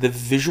 the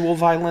visual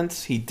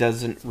violence he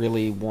doesn't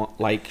really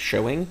like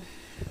showing,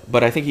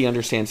 but I think he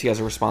understands he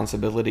has a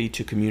responsibility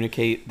to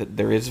communicate that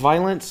there is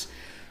violence.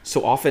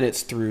 So often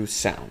it's through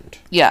sound.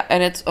 Yeah,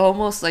 and it's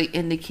almost like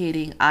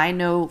indicating, I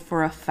know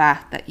for a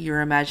fact that your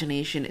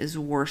imagination is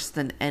worse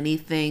than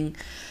anything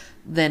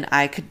than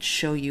I could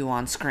show you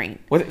on screen.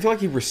 Well, I feel like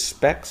he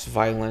respects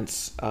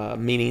violence,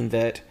 meaning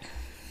that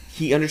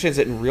he understands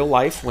that in real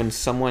life, when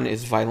someone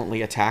is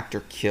violently attacked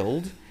or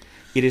killed,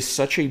 it is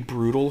such a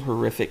brutal,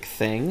 horrific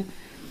thing.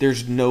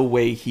 There's no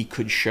way he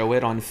could show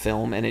it on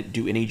film and it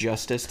do any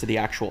justice to the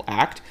actual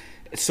act.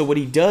 So what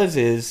he does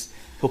is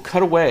he'll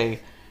cut away,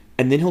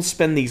 and then he'll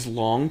spend these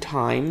long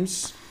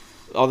times,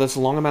 this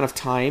long amount of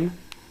time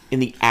in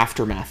the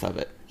aftermath of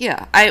it.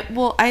 Yeah,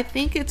 I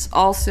think it's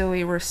also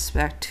a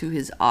respect to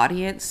his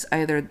audience,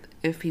 either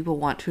if people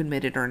want to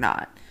admit it or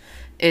not.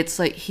 It's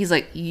like, he's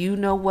like, you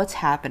know what's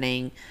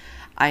happening.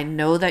 I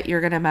know that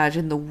you're going to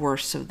imagine the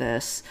worst of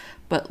this,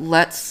 but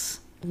let's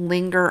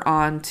linger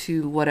on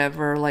to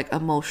whatever like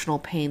emotional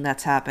pain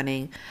that's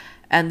happening.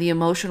 And the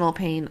emotional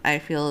pain, I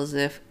feel as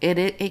if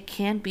it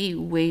can be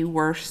way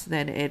worse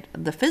than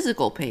the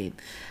physical pain.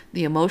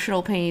 The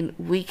emotional pain,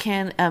 we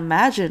can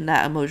imagine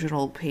that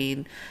emotional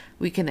pain.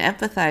 We can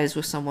empathize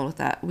with someone with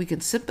that. We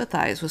can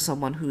sympathize with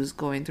someone who's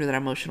going through that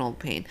emotional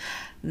pain.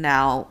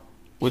 Now,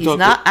 he's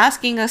not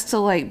asking us to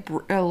like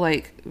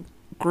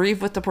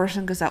grieve with the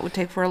person, because that would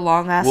take for a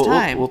long ass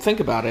time. Well, think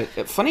about it.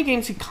 Funny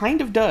Games, he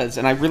kind of does,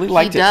 and I really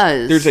liked it. He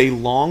does. There's a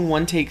long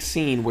one-take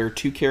scene where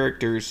two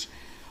characters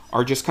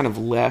are just kind of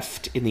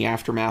left in the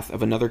aftermath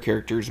of another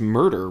character's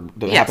murder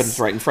that Yes. happens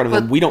right in front of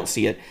them. We don't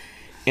see it.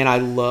 And I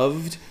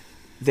loved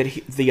that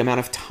the amount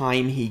of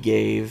time he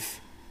gave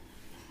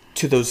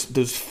to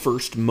those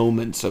first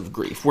moments of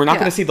grief. We're not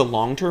going to see the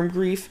long-term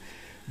grief,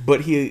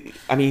 but he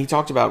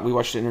talked about, we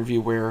watched an interview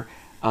where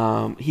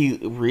he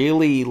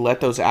really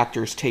let those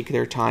actors take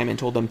their time and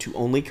told them to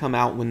only come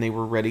out when they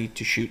were ready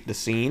to shoot the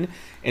scene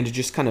and to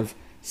just kind of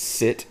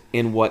sit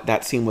in what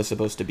that scene was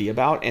supposed to be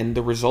about. And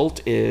the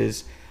result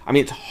is, I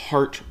mean, it's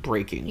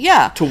heartbreaking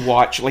to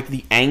watch, like,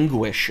 the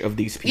anguish of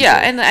these people. Yeah,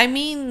 and I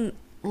mean,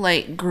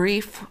 like,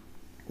 grief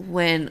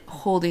when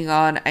holding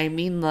on, I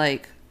mean,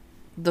 like,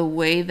 the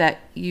way that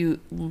you,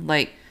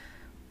 like,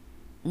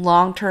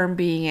 long-term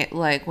being it,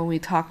 like, when we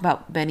talk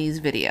about Benny's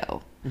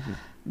video. Mm-hmm.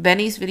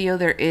 Benny's video,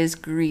 there is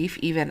grief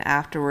even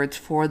afterwards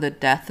for the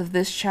death of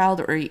this child,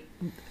 or I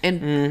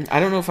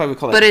don't know if I would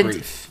call it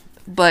grief.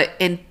 But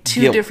in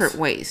two Guilt. different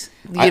ways.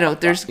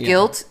 There's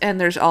guilt,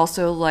 and there's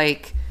also,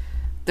 like,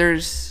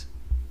 there's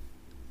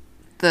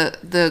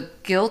the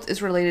guilt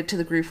is related to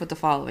the grief with the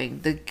following: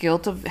 the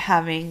guilt of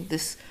having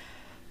this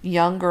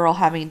young girl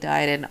having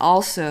died, and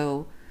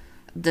also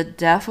the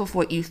death of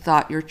what you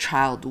thought your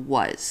child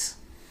was.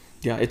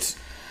 Yeah, it's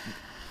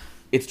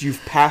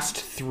you've passed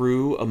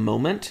through a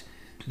moment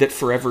that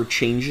forever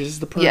changes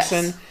the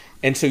person,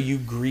 and so you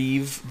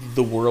grieve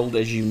the world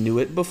as you knew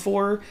it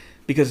before,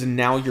 because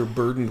now you're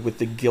burdened with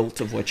the guilt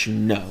of what you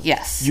know.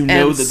 Yes. You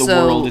know that the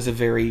world is a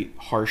very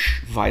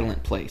harsh,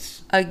 violent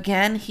place.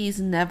 Again, he's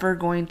never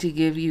going to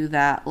give you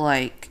that,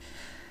 like,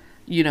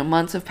 you know,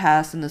 months have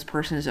passed and this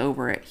person is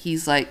over it.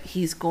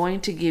 He's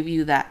going to give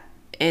you that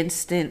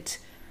instant,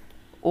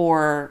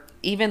 or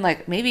even,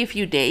 like, maybe a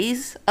few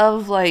days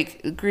of,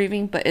 like,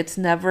 grieving, but it's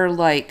never,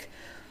 like,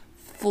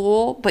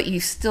 full, but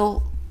it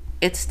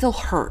still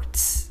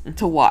hurts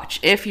to watch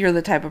if you're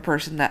the type of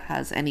person that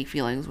has any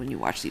feelings when you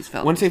watch these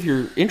films. I want to say, if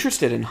you're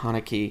interested in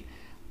Haneke,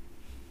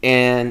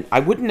 and I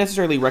wouldn't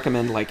necessarily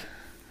recommend, like,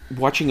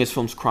 watching his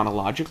films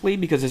chronologically,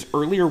 because his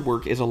earlier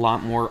work is a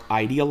lot more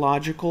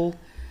ideological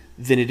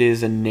than it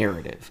is a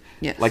narrative.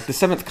 Yes. Like The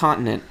Seventh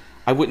Continent,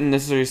 I wouldn't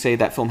necessarily say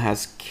that film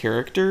has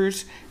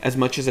characters as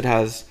much as it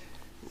has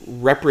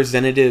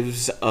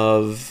representatives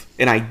of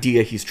an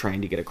idea he's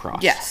trying to get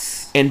across.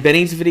 Yes. And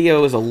Benny's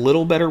video is a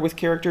little better with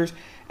characters,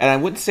 and I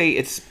wouldn't say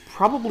it's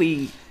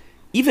probably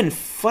even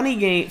Funny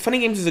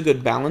Games is a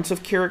good balance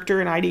of character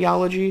and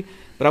ideology,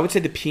 but I would say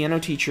The Piano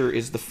Teacher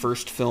is the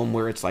first film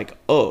where it's like,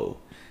 oh,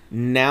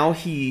 now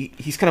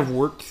he's kind of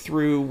worked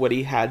through what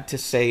he had to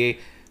say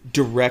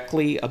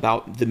directly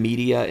about the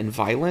media and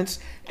violence,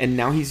 and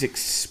now he's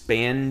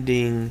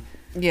expanding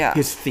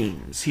his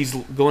themes. He's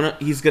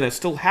gonna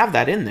still have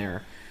that in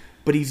there,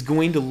 but he's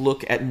going to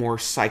look at more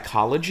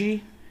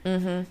psychology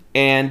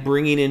and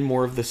bringing in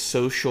more of the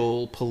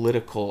social,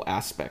 political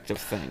aspect of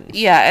things.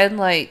 Yeah, and,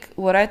 like,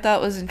 what I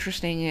thought was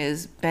interesting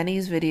is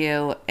Benny's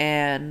video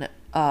and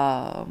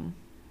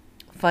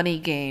Funny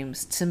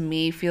Games, to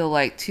me, feel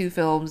like two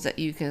films that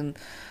you can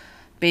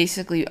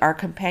basically are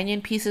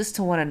companion pieces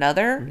to one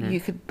another. You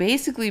could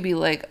basically be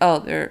like, oh,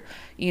 they're,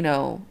 you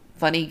know,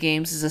 Funny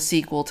Games is a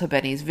sequel to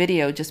Benny's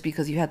video just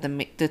because you had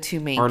the two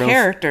main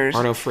characters.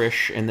 Arno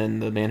Frisch and then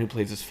the man who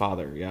plays his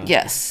father, yeah.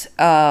 Yes.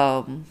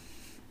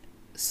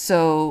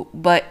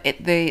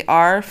 They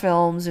are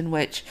films in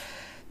which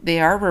they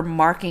are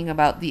remarking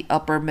about the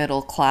upper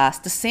middle class.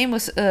 The same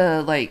with,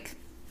 like,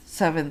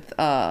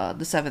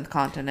 the Seventh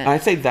Continent.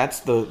 I'd say that's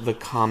the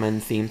common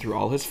theme through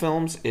all his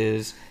films,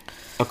 is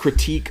a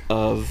critique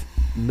of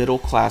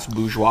middle-class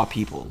bourgeois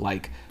people,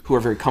 like, who are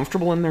very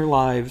comfortable in their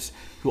lives,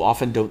 who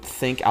often don't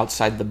think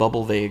outside the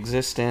bubble they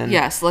exist in.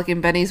 Yes, like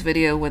in Benny's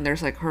video when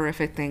there's, like,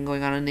 horrific thing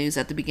going on in the news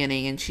at the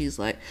beginning, and she's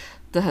like,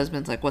 the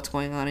husband's like, what's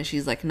going on? And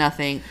she's like,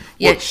 nothing.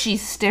 Yet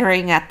she's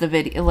staring at the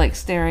video, like,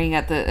 staring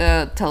at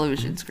the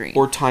television screen.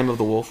 Or Time of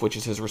the Wolf, which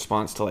is his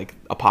response to, like,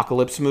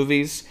 apocalypse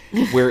movies,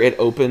 where it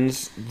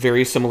opens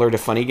very similar to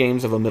Funny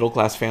Games of a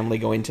middle-class family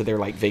going to their,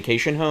 like,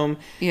 vacation home.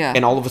 Yeah.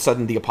 And all of a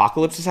sudden the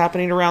apocalypse is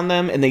happening around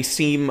them, and they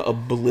seem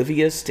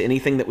oblivious to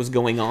anything that was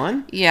going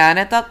on. Yeah, and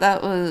I thought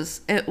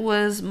it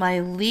was my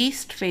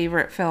least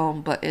favorite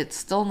film, but it's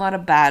still not a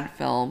bad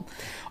film.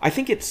 I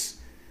think it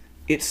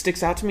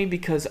sticks out to me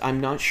because I'm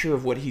not sure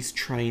of what he's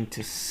trying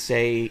to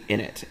say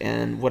in it.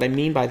 And what I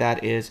mean by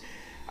that is,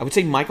 I would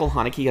say Michael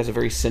Haneke has a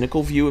very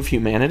cynical view of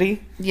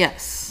humanity.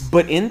 Yes.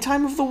 But in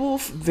Time of the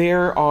Wolf,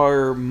 there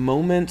are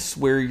moments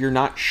where you're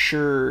not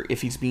sure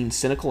if he's being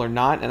cynical or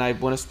not. And I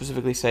want to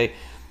specifically say,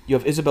 you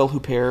have Isabelle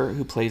Huppert,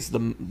 who plays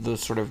the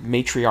sort of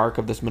matriarch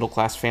of this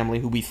middle-class family,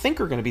 who we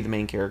think are going to be the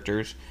main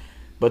characters.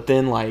 But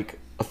then, like,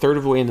 a third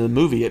of the way into the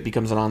movie, it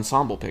becomes an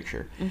ensemble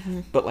picture.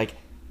 Mm-hmm. But, like,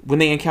 when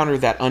they encounter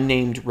that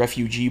unnamed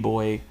refugee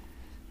boy,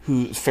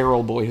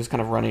 feral boy who's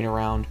kind of running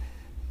around,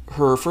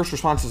 her first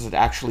response is to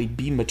actually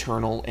be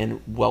maternal and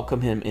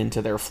welcome him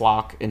into their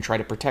flock and try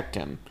to protect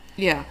him.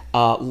 Yeah.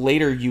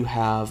 Later you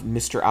have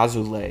Mr.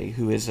 Azoulay,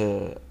 who is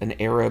an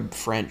Arab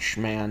French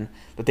man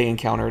that they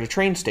encounter at a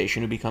train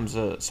station, who becomes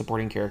a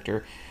supporting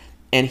character.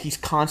 And he's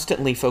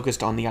constantly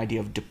focused on the idea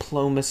of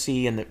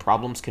diplomacy and that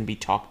problems can be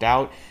talked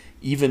out,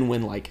 even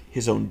when, like,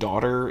 his own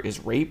daughter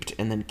is raped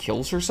and then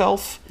kills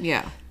herself.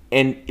 Yeah.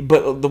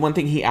 But the one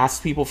thing, he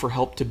asks people for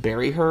help to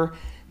bury her,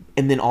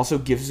 and then also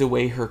gives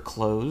away her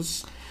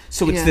clothes.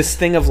 So it's this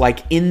thing of, like,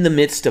 in the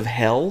midst of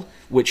hell,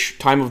 which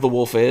Time of the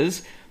Wolf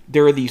is,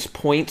 there are these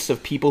points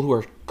of people who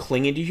are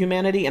clinging to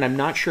humanity, and I'm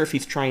not sure if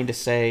he's trying to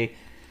say...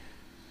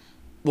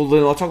 Well,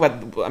 then I'll talk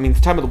about... I mean,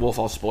 Time of the Wolf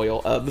I'll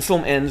spoil. The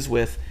film ends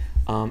with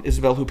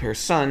Isabelle Huppert's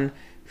son,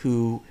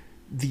 who...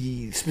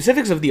 The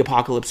specifics of the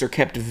apocalypse are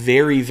kept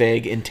very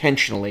vague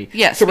intentionally.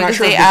 Yes, so we're not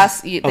sure they if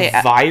ask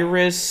a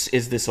virus.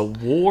 Is this a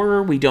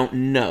war? We don't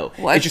know.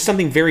 Well, it's just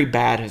something very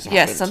bad has happened.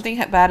 Yes,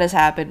 something bad has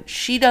happened.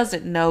 She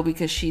doesn't know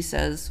because she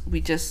says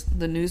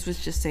the news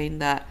was just saying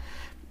that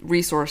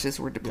resources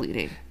were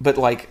depleting. But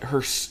like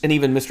and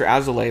even Mr.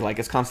 Azoulay like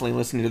is constantly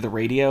listening to the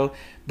radio,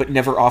 but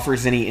never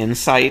offers any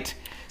insight.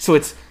 So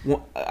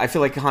I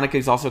feel like Haneke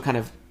is also kind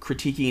of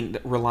critiquing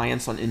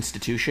reliance on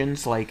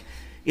institutions, like.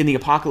 In the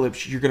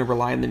apocalypse, you're going to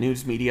rely on the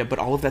news media, but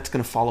all of that's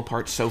going to fall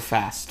apart so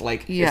fast.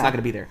 Like, it's not going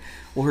to be there.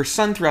 Well, her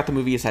son throughout the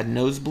movie has had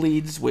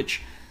nosebleeds,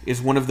 which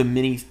is one of the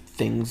many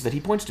things that he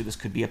points to. This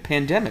could be a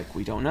pandemic.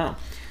 We don't know.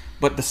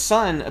 But the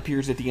son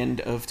appears at the end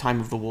of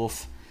Time of the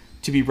Wolf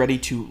to be ready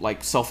to,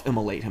 like,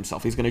 self-immolate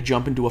himself. He's going to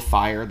jump into a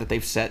fire that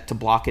they've set to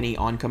block any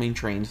oncoming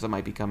trains that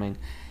might be coming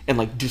and,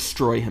 like,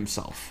 destroy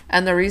himself.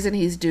 And the reason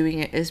he's doing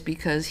it is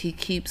because he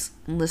keeps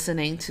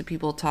listening to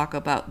people talk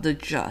about the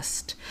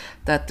just,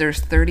 that there's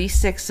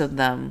 36 of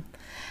them.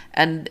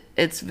 And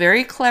it's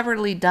very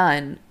cleverly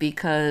done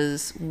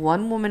because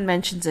one woman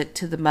mentions it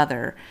to the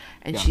mother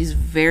and she's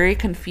very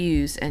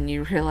confused, and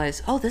you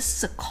realize, oh, this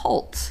is a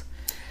cult.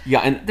 Yeah,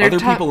 and other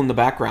people in the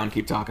background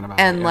keep talking about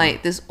it. And,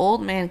 like, this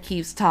old man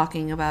keeps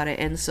talking about it.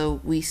 And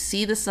so we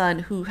see the son,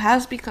 who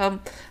has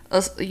become,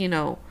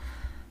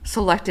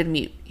 selected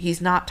mute. He's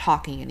not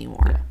talking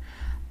anymore.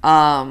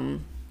 Yeah.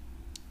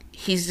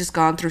 He's just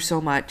gone through so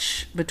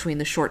much between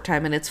the short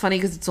time. And it's funny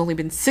because it's only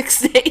been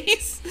 6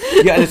 days.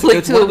 Yeah, and it's one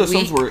of those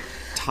films where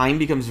time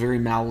becomes very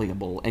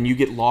malleable. And you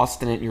get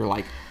lost in it, and you're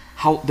like,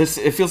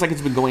 it feels like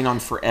it's been going on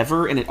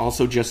forever, and it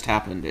also just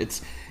happened.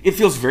 It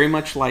feels very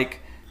much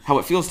like how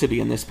it feels to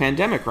be in this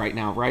pandemic right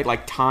now, right?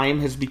 Like,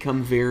 time has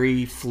become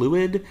very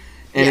fluid,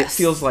 and it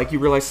feels like you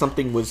realize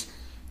something was,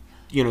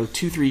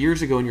 2-3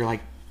 years ago, and you're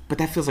like, but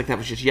that feels like that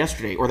was just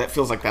yesterday, or that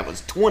feels like that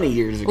was 20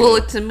 years ago.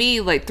 Well, to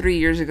me, like, 3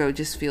 years ago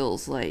just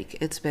feels like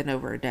it's been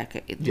over a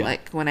decade. Yeah.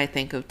 Like, when I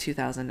think of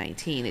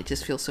 2019, it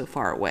just feels so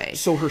far away.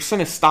 So her son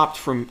is stopped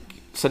from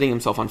setting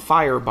himself on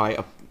fire by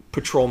a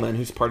patrolman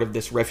who's part of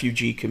this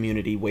refugee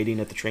community waiting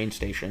at the train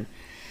station.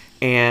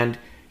 And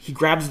he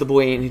grabs the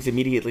boy, and he's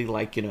immediately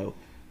like,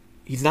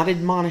 he's not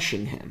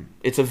admonishing him.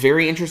 It's a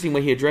very interesting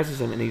way he addresses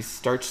him, and he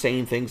starts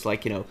saying things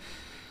like,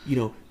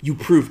 you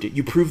proved it.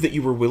 You proved that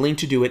you were willing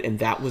to do it, and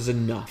that was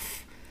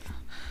enough.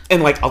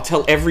 And, like, I'll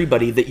tell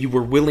everybody that you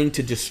were willing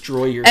to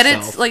destroy yourself. And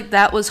it's, like,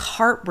 that was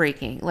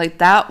heartbreaking. Like,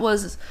 that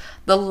was...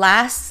 The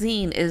last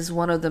scene is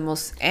one of the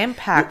most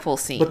impactful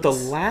scenes. But the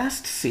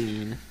last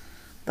scene...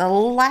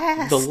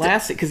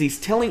 Because he's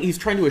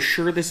trying to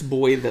assure this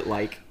boy that,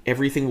 like,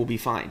 everything will be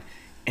fine.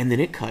 And then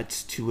it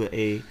cuts to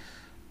a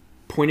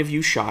point of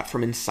view shot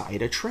from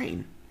inside a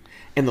train.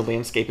 And the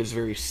landscape is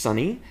very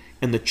sunny,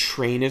 and the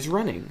train is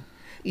running.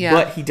 Yeah.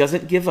 But he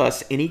doesn't give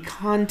us any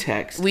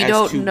context. We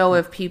don't know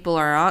if people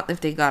are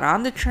if they got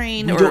on the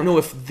train. We don't know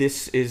if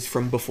this is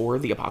from before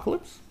the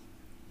apocalypse.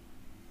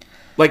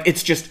 Like,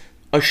 it's just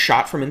a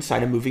shot from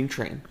inside a moving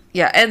train.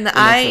 Yeah, and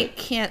I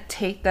can't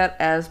take that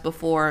as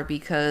before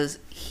because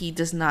he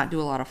does not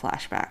do a lot of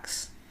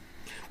flashbacks.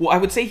 Well, I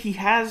would say he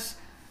has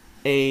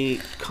a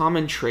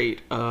common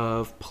trait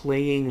of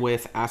playing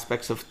with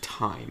aspects of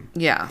time.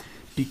 Yeah.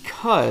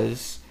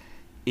 Because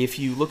if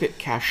you look at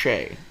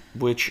Caché,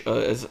 which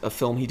is a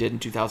film he did in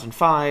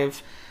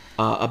 2005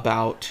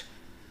 about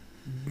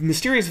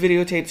mysterious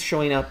videotapes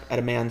showing up at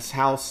a man's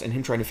house and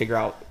him trying to figure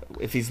out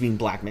if he's being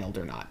blackmailed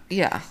or not.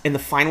 Yeah. And the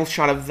final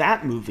shot of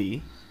that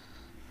movie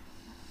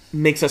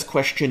makes us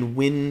question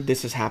when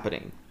this is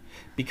happening.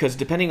 Because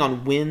depending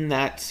on when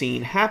that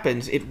scene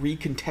happens, it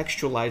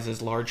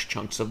recontextualizes large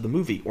chunks of the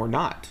movie or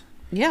not.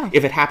 Yeah.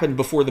 If it happened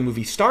before the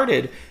movie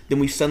started, then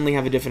we suddenly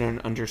have a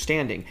different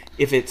understanding.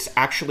 If it's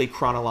actually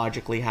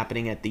chronologically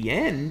happening at the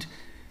end,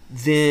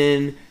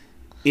 then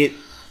it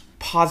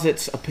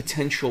posits a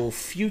potential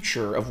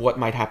future of what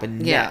might happen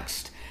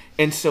next.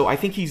 And so I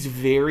think he's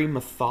very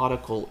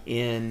methodical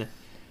in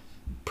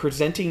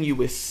presenting you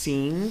with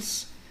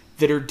scenes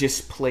that are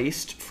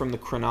displaced from the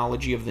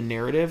chronology of the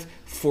narrative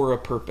for a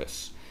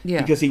purpose.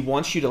 Yeah. Because he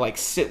wants you to, like,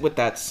 sit with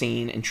that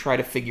scene and try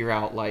to figure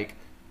out, like,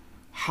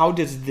 how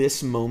does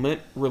this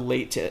moment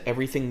relate to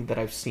everything that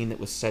I've seen that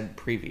was said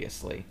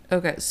previously?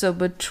 Okay, so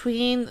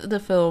between the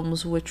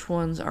films, which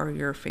ones are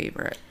your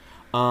favorite?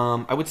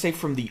 I would say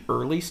from the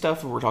early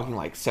stuff, we're talking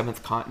like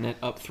Seventh Continent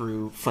up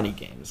through Funny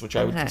Games, which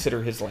I would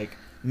consider his, like,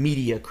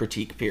 media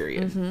critique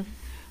period.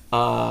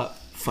 Mm-hmm.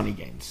 Funny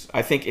Games.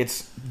 I think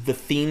it's the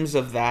themes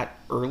of that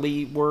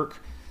early work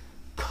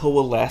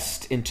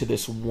coalesced into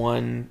this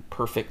one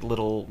perfect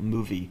little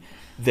movie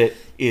that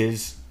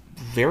is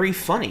very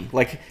funny.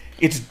 Like,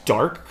 it's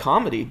dark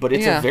comedy, but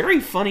it's a very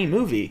funny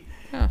movie.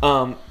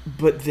 Yeah.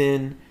 But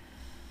then,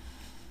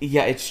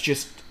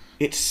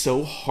 it's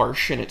so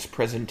harsh in its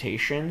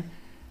presentation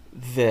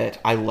that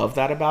I love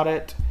that about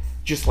it.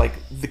 Just like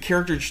the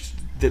characters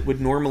that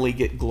would normally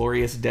get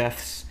glorious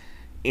deaths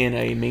in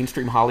a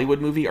mainstream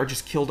Hollywood movie are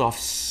just killed off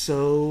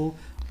so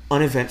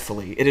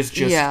uneventfully. It is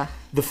just,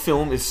 the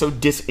film is so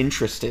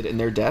disinterested in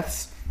their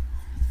deaths,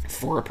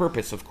 for a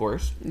purpose, of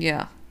course.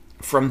 Yeah.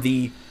 From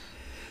the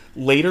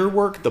later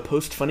work, the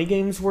post-Funny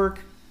Games work,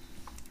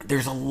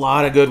 there's a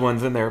lot of good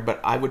ones in there, but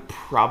I would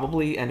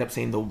probably end up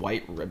saying The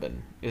White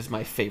Ribbon is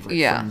my favorite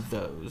from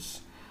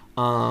those.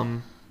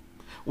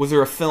 Was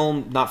there a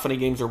film, not Funny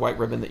Games or White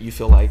Ribbon, that you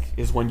feel like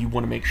is one you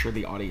want to make sure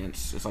the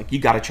audience is like, you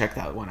got to check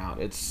that one out?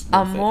 It's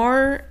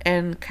Amour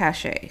and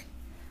Cachet.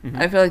 Mm-hmm.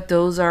 I feel like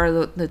those are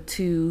the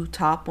two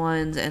top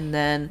ones, and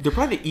then they're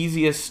probably the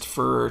easiest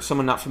for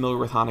someone not familiar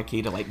with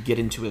Haneke to like get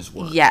into his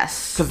work.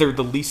 Yes, because they're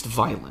the least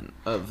violent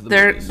of the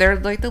movies. They're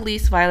like the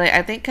least violent.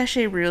 I think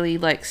Cachet really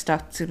like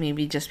stuck to me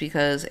just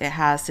because it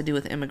has to do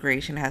with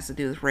immigration, it has to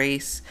do with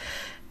race,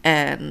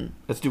 and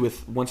let's do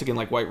with, once again,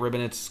 like White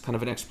Ribbon, it's kind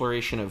of an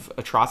exploration of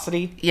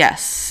atrocity.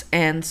 Yes,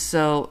 and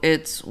so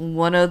it's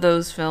one of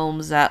those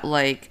films that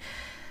like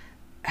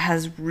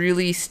has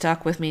really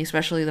stuck with me,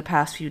 especially the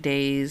past few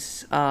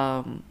days,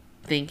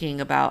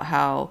 thinking about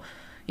how,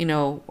 you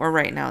know, we're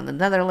right now in the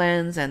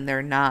Netherlands and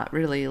they're not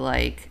really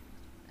like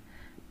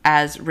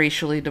as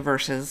racially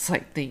diverse as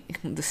like the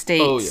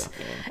States. Oh,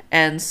 yeah.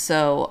 And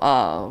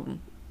so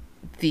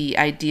the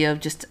idea of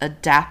just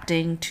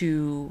adapting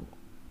to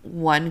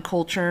one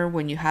culture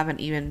when you haven't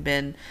even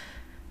been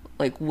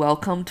like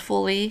welcomed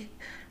fully,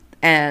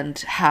 and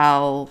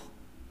how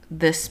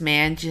this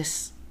man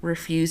just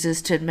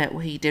refuses to admit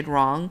what he did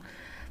wrong.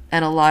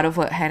 And a lot of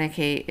what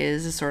Haneke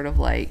is sort of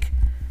like,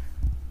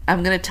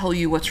 I'm gonna tell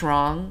you what's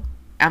wrong.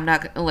 I'm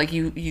not like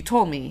you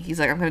told me. He's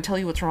like, I'm gonna tell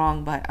you what's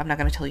wrong, but I'm not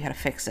gonna tell you how to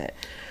fix it.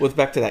 Well, it's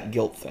back to that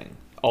guilt thing.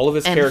 All of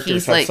his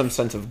characters have like, some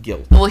sense of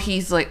guilt. Well,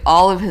 he's like,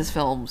 all of his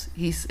films,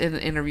 he's in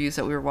the interviews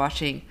that we were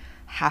watching,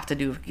 have to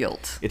do with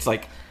guilt. It's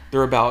like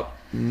they're about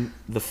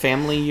the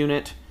family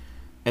unit,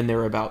 and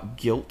they're about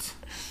guilt,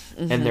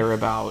 and they're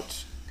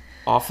about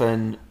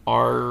often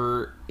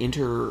our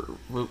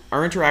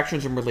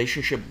interactions and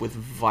relationship with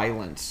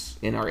violence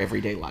in our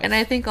everyday life. And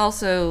I think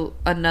also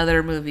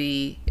another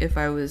movie, if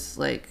I was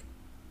like,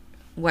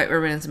 White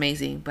Ribbon is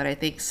amazing, but I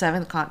think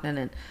Seventh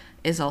Continent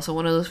is also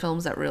one of those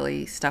films that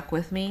really stuck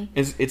with me.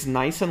 It's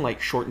nice and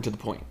like short and to the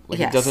point. Like,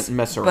 yes, it doesn't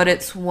mess around. But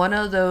it's one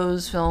of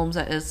those films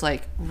that is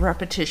like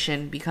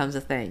repetition becomes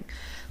a thing.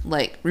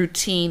 Like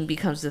routine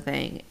becomes a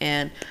thing,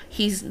 and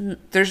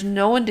there's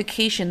no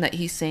indication that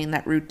he's saying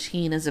that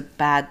routine is a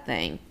bad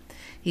thing.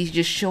 He's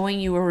just showing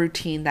you a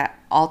routine that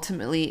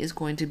ultimately is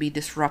going to be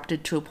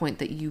disrupted to a point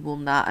that you will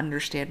not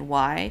understand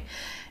why,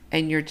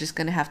 and you're just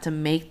going to have to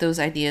make those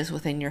ideas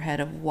within your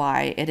head of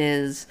why it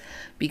is,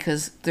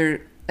 because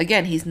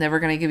again, he's never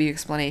going to give you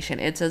explanation.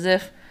 It's as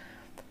if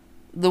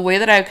the way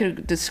that I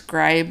could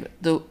describe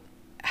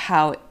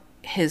how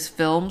his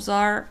films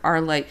are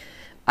like,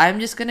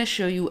 I'm just going to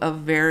show you a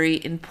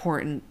very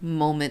important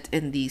moment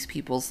in these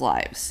people's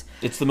lives.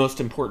 It's the most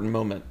important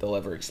moment they'll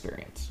ever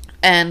experience.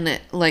 And,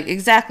 like,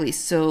 exactly.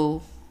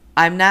 So,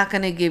 I'm not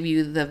going to give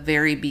you the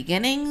very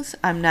beginnings.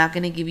 I'm not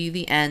going to give you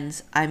the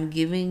ends. I'm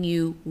giving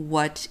you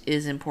what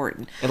is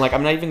important. And, like,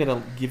 I'm not even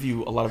going to give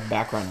you a lot of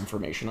background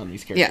information on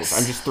these characters. Yes.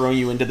 I'm just throwing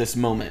you into this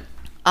moment.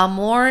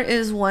 Amour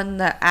is one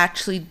that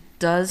actually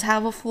does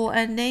have a full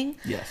ending.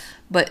 Yes.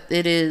 But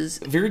it is...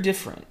 very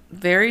different.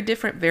 Very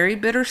different. Very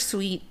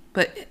bittersweet.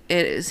 But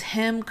it is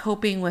him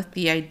coping with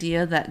the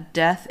idea that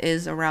death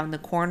is around the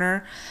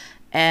corner,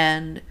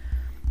 and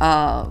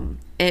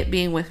it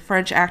being with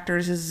French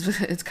actors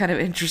it's kind of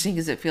interesting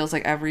because it feels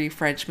like every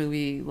French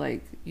movie,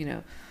 like, you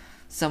know,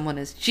 someone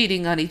is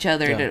cheating on each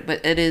other. Yeah.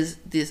 But it is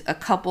a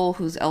couple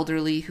who's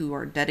elderly who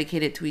are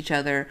dedicated to each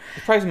other.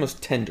 It's probably the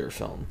most tender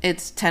film.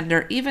 It's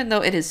tender, even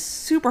though it is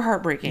super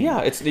heartbreaking.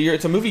 Yeah, it's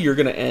a movie you're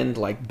gonna end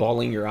like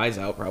bawling your eyes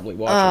out probably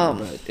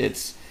watching, but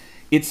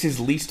it's his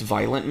least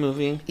violent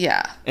movie.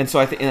 Yeah. And so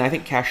I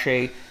think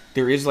Cachet,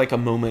 there is like a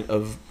moment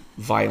of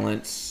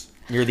violence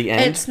near the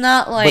end. It's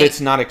not like, but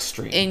it's not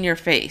extreme. In your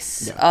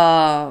face.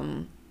 Yeah.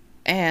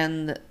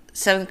 And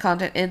Seventh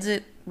Continent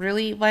isn't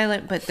really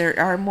violent, but there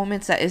are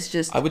moments that is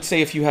just... I would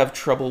say if you have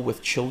trouble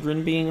with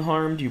children being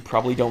harmed, you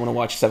probably don't want to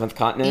watch Seventh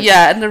Continent.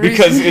 Yeah, and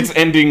because its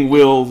ending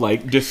will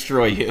like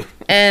destroy you.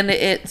 And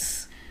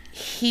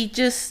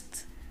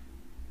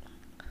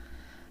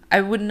I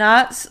would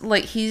not,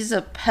 like, he's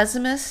a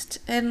pessimist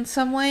in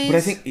some ways. But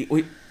I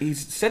think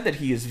he's said that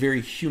he is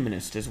very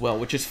humanist as well,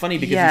 which is funny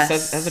because he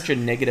has such a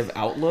negative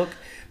outlook.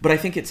 But I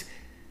think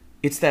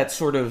it's that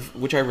sort of,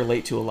 which I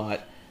relate to a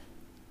lot.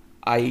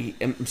 I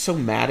am so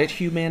mad at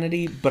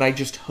humanity, but I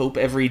just hope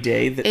every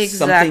day that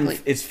something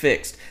is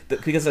fixed.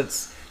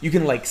 Because you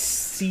can, like,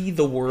 see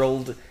the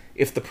world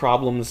if the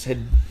problems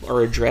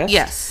are addressed.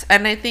 Yes,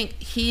 and I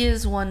think he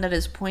is one that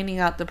is pointing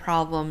out the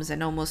problems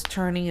and almost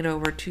turning it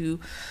over to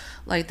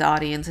like the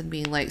audience and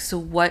being like, so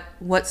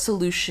what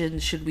solution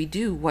should we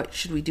do? What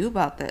should we do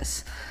about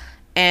this?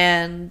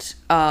 And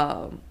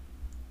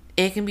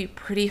it can be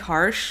pretty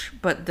harsh,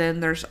 but then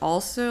there's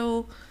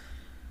also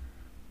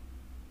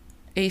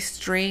a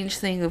strange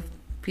thing of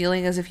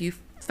feeling as if you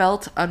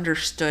felt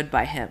understood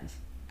by him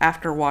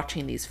after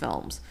watching these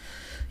films.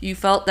 You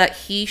felt that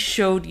he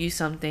showed you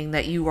something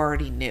that you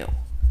already knew.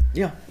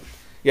 Yeah.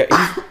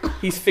 Yeah,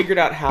 he's figured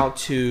out how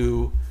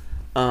to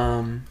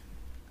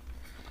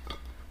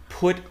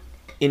put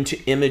into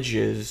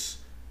images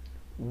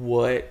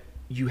what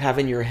you have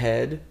in your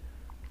head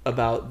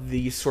about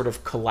these sort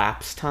of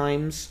collapse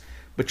times,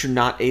 but you're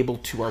not able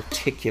to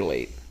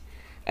articulate.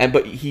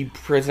 But he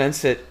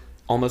presents it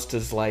almost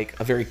as like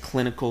a very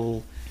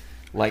clinical,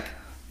 like,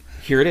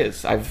 here it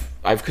is.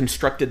 I've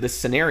constructed this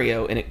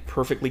scenario and it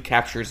perfectly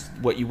captures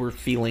what you were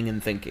feeling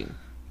and thinking.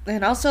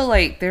 And also,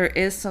 like, there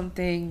is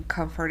something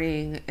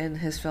comforting in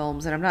his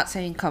films, and I'm not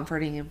saying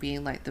comforting in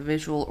being like the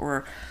visual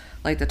or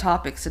like the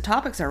topics. The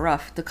topics are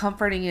rough. The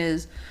comforting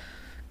is,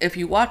 if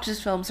you watch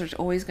his films, there's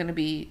always going to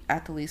be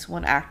at least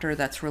one actor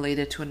that's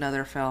related to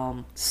another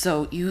film.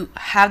 So you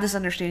have this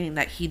understanding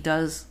that he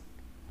does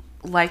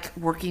like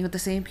working with the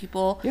same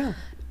people. Yeah.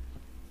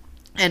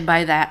 And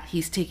by that,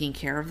 he's taking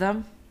care of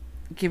them,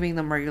 giving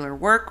them regular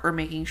work, or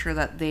making sure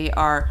that they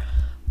are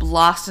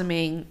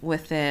blossoming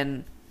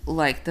within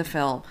like the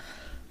film.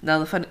 Now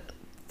the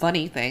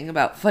funny thing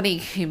about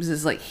Funny Games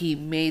is like he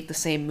made the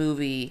same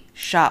movie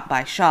shot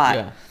by shot.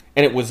 Yeah.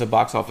 And it was a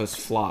box office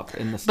flop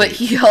in the States. But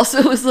he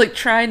also was like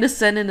trying to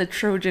send in a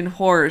Trojan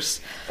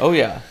horse. Oh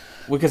yeah,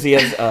 because he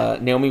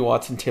has Naomi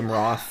Watts and Tim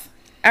Roth.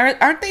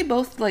 Aren't they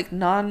both like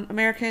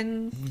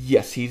non-American?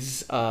 Yes,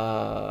 he's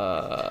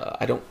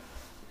I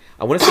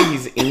want to say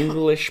he's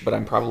English, but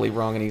I'm probably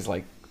wrong, and he's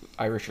like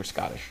Irish or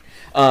Scottish.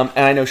 And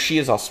I know she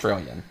is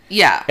Australian.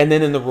 Yeah. And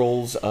then in the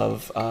roles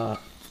of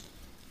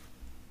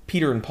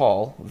Peter and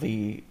Paul,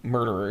 the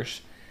murderers,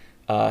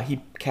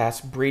 he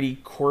cast Brady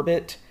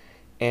Corbett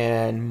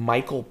and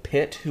Michael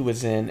Pitt, who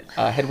was in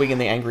Hedwig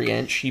and the Angry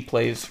Inch. He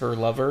plays her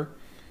lover.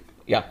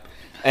 Yeah.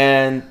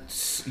 And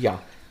yeah,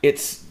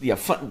 it's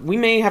fun. We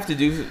may have to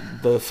do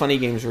the Funny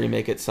Games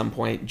remake at some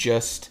point,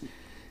 just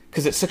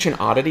because it's such an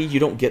oddity. You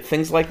don't get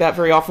things like that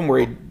very often,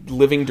 where a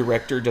living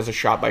director does a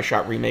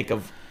shot-by-shot remake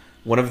of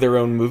one of their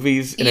own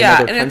movies in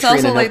another country. Yeah, and it's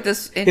also like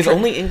this his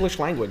only English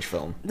language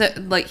film.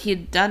 That like he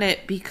had done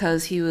it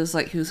because he was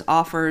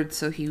offered,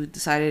 so he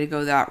decided to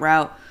go that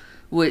route.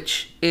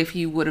 Which, if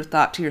you would have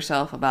thought to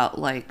yourself about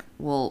like,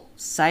 well,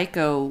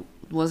 Psycho,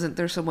 wasn't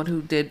there someone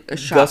who did a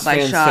shot by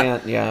shot,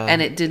 and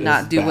it did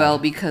not do well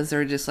because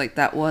they're just like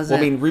that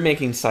wasn't. Well, I mean,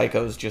 remaking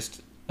Psycho is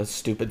just a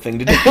stupid thing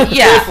to do.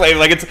 Yeah,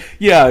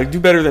 like do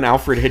better than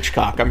Alfred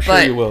Hitchcock. I'm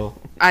sure you will.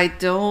 I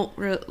don't.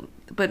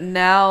 But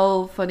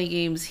now, Funny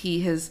Games,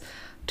 he has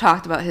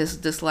talked about his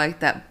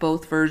dislike that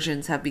both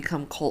versions have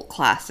become cult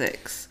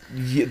classics.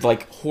 Yeah,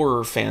 like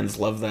horror fans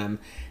love them.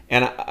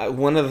 And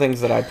one of the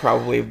things that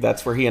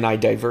that's where he and I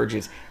diverge,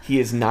 is he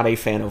is not a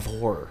fan of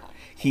horror.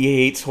 He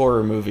hates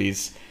horror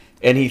movies,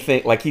 and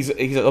he's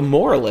a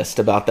moralist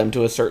about them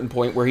to a certain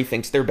point, where he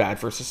thinks they're bad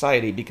for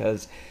society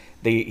because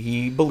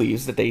he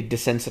believes that they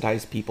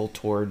desensitize people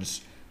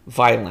towards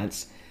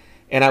violence.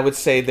 And I would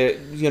say that,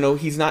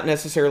 he's not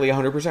necessarily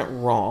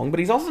 100% wrong, but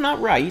he's also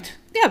not right.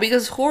 Yeah,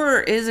 because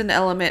horror is an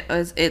element,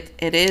 it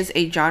is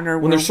a genre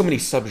when there's so many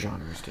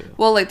subgenres too.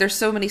 Well, like there's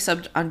so many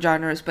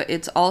subgenres, but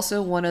it's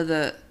also one of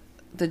the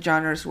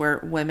genres where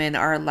women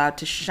are allowed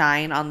to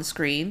shine on the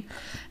screen,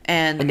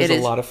 and there's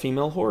a lot of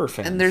female horror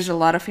fans. And there's a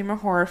lot of female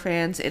horror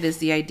fans. It is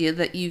the idea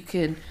that you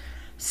can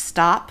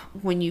stop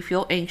when you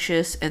feel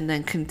anxious and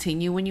then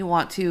continue when you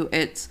want to.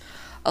 It's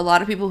a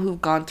lot of people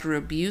who've gone through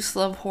abuse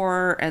love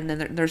horror, and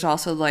then there's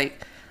also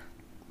like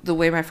the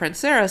way my friend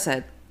Sarah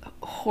said,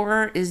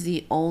 horror is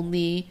the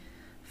only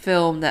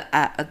film that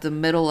at the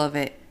middle of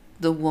it,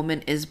 the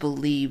woman is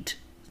believed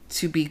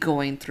to be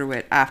going through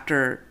it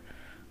after.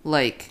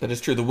 Like, that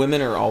is true. The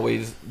women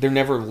they're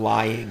never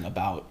lying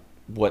about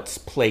what's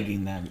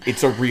plaguing them.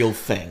 It's a real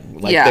thing.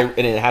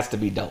 And it has to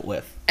be dealt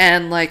with.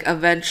 And like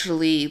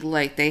eventually,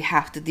 like they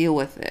have to deal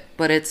with it.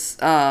 But it's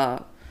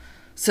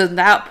so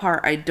that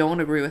part I don't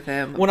agree with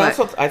him. Well,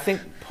 also I think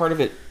part of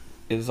it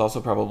is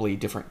also probably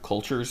different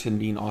cultures, him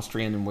being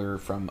Austrian and we're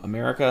from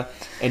America,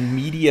 and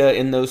media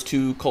in those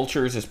two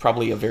cultures is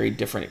probably a very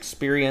different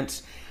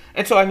experience.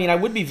 And so I mean, I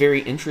would be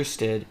very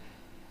interested.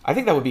 I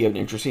think that would be an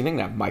interesting thing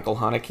to have Michael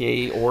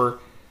Haneke, or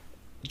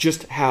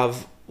just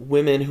have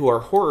women who are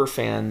horror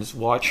fans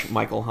watch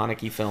Michael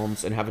Haneke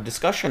films and have a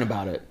discussion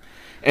about it,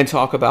 and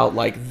talk about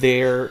like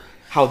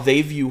how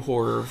they view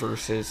horror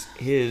versus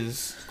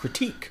his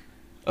critique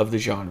of the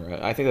genre.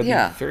 I think that'd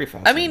be very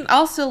fascinating. I mean,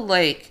 also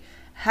like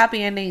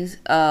Happy Endings,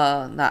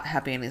 not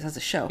Happy Endings as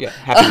a show. Yeah,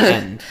 Happy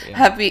End. Yeah.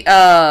 Happy,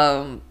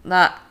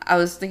 not. I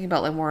was thinking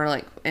about like more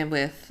like, and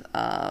with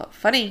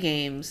Funny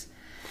Games,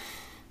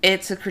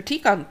 it's a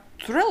critique on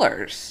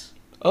thrillers.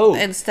 Oh,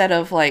 instead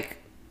of like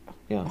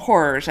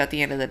horrors at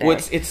the end of the day. Well,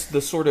 it's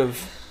the sort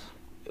of,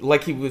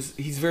 like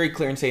he's very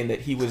clear in saying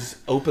that he was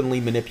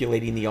openly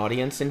manipulating the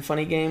audience in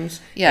Funny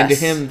Games. Yes. And to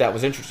him, that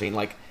was interesting.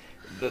 Like,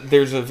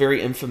 there's a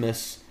very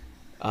infamous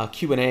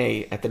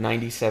Q&A at the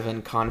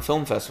 97 Cannes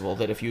Film Festival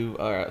that if you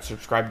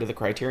subscribe to the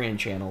Criterion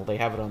channel, they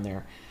have it on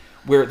there,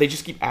 where they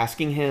just keep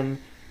asking him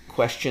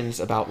questions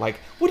about, like,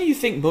 what do you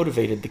think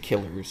motivated the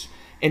killers?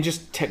 And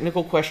just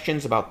technical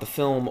questions about the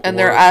film. And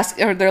they're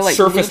like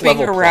surface looping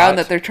level around plot.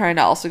 that they're trying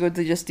to also go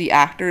to just the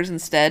actors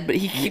instead, but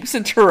he keeps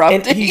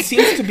interrupting. And he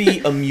seems to be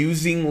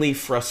amusingly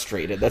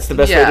frustrated. That's the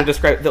best way to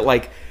describe it. That,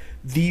 like,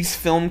 these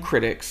film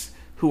critics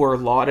who are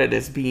lauded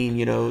as being,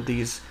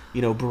 these,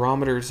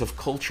 barometers of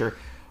culture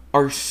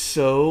are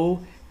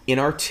so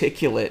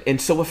inarticulate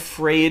and so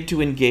afraid to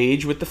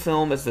engage with the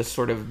film as this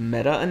sort of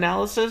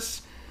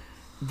meta-analysis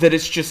that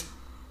it's just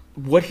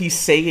what he's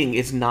saying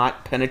is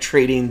not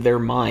penetrating their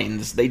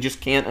minds. They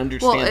just can't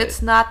understand it. Well,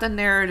 it's not the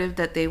narrative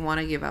that they want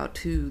to give out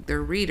to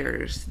their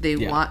readers. They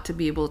want to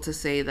be able to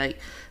say, like,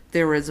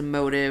 there is a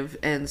motive,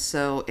 and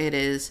so it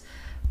is...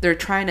 They're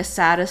trying to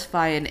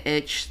satisfy an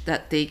itch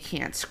that they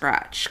can't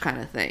scratch, kind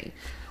of thing.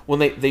 Well,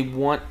 they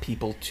want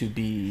people to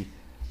be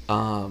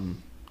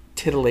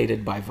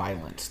titillated by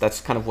violence. That's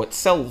kind of what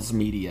sells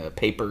media,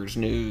 papers,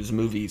 news,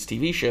 movies,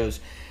 TV shows.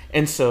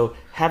 And so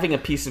having a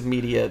piece of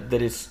media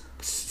that is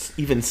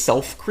even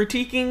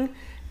self-critiquing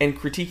and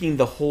critiquing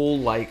the whole,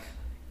 like,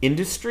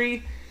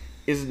 industry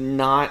is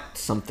not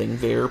something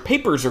their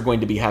papers are going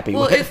to be happy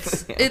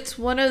with. Well, it's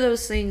one of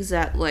those things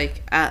that,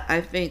 like,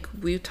 I think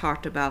we've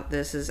talked about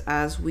this is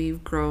as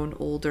we've grown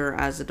older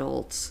as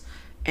adults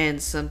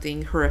and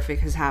something horrific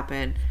has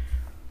happened,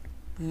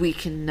 we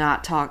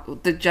cannot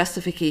talk. The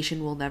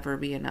justification will never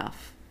be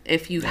enough.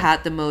 If you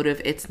had the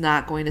motive, it's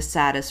not going to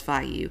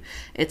satisfy you.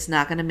 It's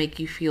not going to make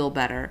you feel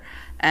better.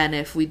 And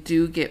if we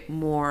do get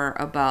more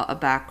about a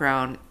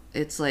background,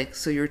 it's like,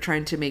 so you're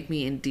trying to make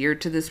me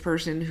endeared to this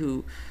person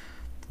who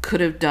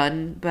could have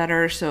done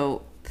better.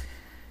 So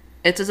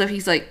it's as if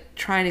he's, like,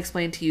 trying to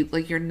explain to you,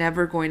 like, you're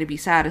never going to be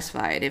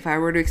satisfied. If I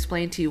were to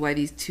explain to you why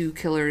these two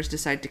killers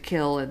decide to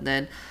kill and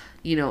then,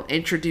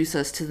 introduce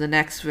us to the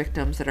next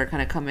victims that are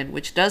going to come in,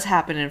 which does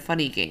happen in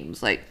Funny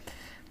Games, like,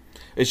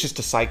 it's just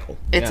a cycle.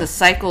 It's a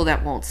cycle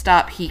that won't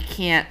stop.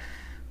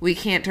 We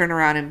can't turn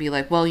around and be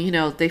like, well,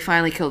 they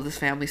finally killed this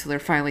family, so they're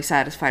finally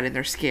satisfied and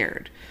they're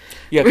scared.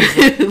 Yeah,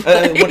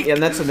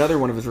 and that's another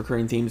one of his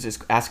recurring themes is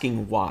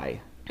asking why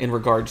in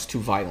regards to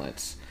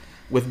violence.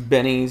 With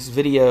Benny's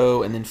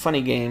video and then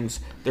Funny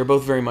Games, they're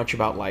both very much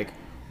about, like,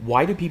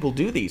 why do people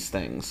do these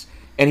things?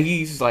 And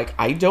he's like,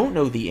 I don't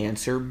know the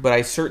answer, but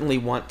I certainly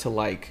want to,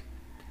 like,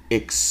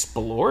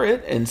 explore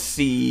it and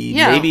see.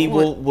 Maybe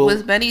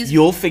with Benny's,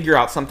 you'll figure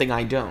out something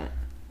I don't.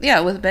 Yeah,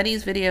 with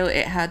Benny's video,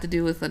 it had to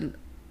do with a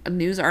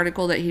news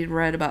article that he'd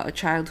read about a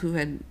child who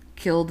had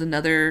killed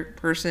another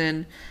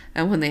person,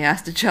 and when they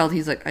asked the child,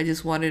 he's like, I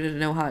just wanted to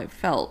know how it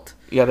felt.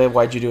 Yeah, then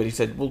why'd you do it? He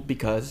said, well,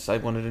 because I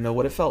wanted to know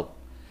what it felt.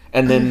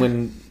 And then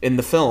when in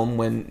the film,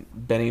 when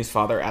Benny's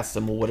father asks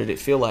him, well, what did it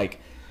feel like?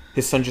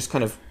 His son just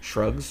kind of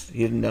shrugs. He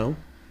didn't know.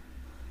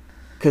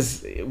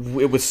 Because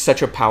it was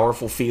such a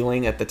powerful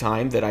feeling at the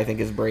time that I think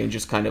his brain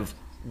just kind of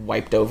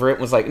wiped over it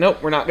and was like,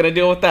 nope, we're not going to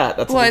deal with that.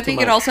 That's I think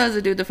it also has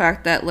to do with the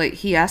fact that, like,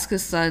 he asked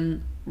his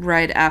son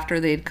right after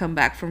they'd come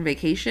back from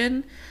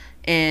vacation,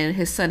 and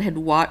his son had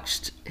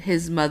watched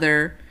his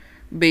mother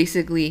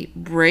basically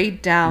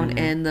break down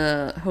in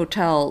the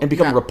hotel. And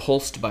become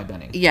repulsed by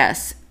Benny.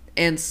 Yes.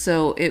 And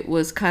so it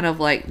was kind of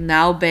like,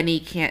 now Benny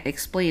can't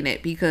explain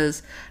it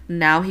because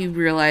now he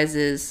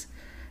realizes...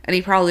 And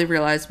he probably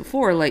realized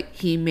before, like,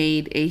 he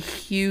made a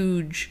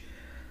huge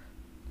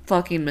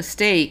fucking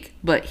mistake,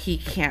 but he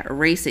can't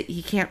erase it.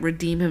 He can't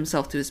redeem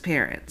himself to his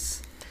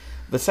parents.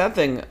 The sad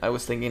thing I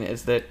was thinking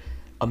is that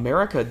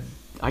America,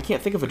 I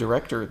can't think of a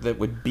director that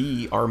would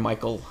be our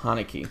Michael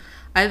Haneke.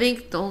 I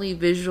think the only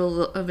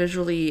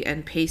visually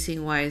and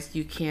pacing wise,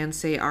 you can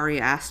say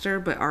Ari Aster,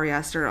 but Ari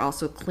Aster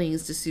also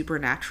clings to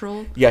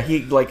supernatural. Yeah,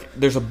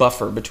 there's a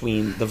buffer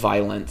between the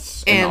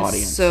violence and the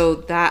audience. So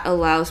that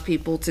allows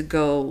people to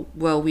go,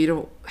 well, we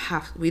don't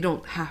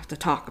have to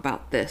talk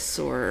about this,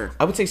 or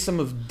I would say some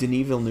of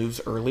Denis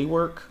Villeneuve's early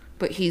work.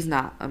 But he's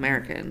not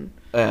American.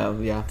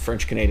 Yeah,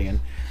 French Canadian.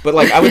 But,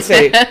 like, I would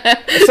say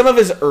some of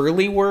his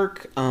early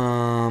work,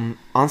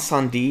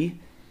 Incendie.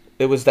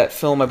 It was that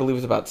film, I believe,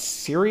 was about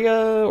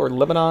Syria or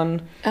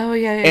Lebanon. Oh,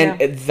 yeah.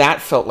 And that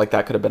felt like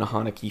that could have been a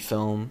Haneke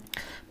film.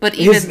 But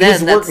even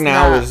his work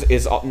now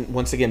is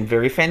once again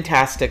very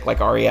fantastic, like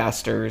Ari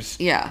Aster's.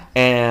 Yeah.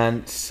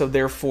 And so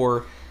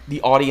therefore,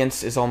 the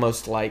audience is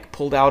almost like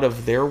pulled out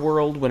of their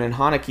world. When in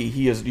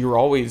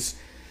Haneke,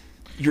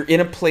 you're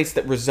in a place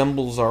that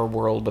resembles our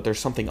world, but there's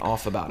something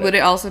off about it. But it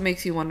also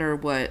makes you wonder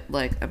what,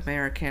 like,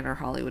 American or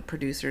Hollywood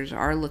producers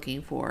are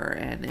looking for,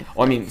 and if...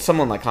 Well, I mean,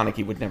 someone like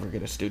Haneke would never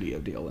get a studio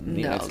deal in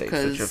the United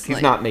States.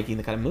 He's not making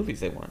the kind of movies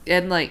they want.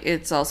 And, like,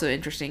 it's also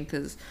interesting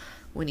because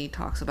when he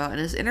talks about in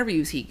his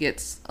interviews, he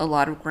gets a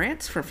lot of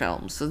grants for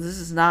films. So this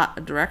is not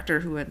a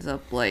director who ends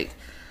up, like,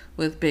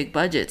 with big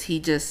budgets. He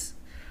just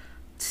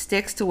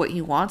sticks to what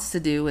he wants to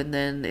do, and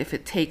then if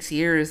it takes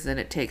years, then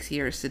it takes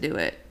years to do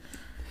it.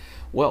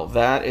 Well,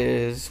 that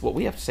is what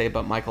we have to say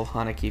about Michael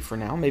Haneke for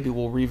now. Maybe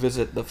we'll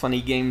revisit the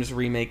Funny Games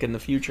remake in the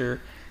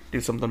future,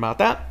 do something about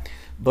that.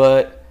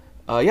 But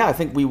yeah, I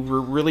think we were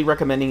really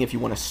recommending if you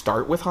want to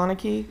start with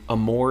Haneke,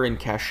 Amour and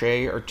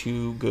Cachet are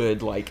two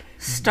good, like...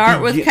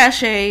 Start with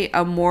Cachet,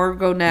 Amour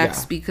go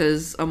next,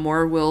 because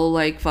Amour will,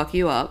 like, fuck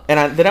you up.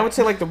 And then I would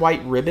say, like, The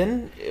White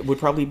Ribbon would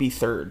probably be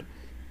third.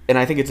 And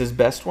I think it's his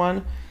best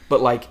one.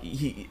 But, like,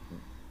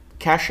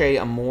 Cachet,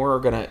 Amour are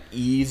going to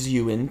ease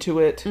you into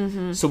it.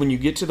 Mm-hmm. So when you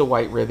get to The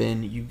White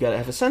Ribbon, you got to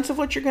have a sense of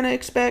what you're going to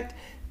expect.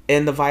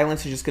 And the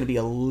violence is just going to be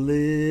a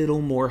little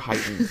more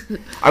heightened.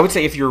 I would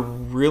say if you're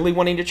really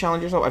wanting to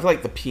challenge yourself, I feel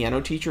like The Piano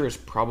Teacher is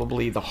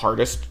probably the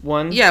hardest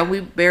one. Yeah,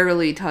 we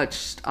barely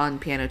touched on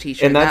Piano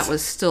Teacher, and that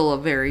was still a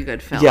very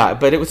good film. Yeah,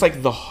 but it was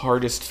like the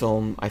hardest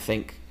film, I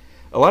think.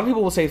 A lot of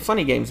people will say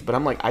Funny Games, but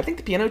I'm like, I think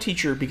The Piano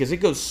Teacher, because it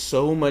goes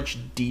so much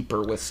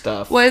deeper with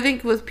stuff. Well, I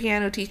think with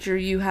Piano Teacher,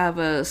 you have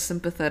a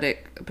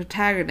sympathetic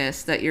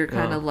protagonist that you're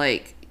kind of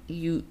like,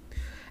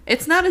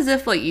 it's not as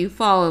if, like, you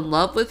fall in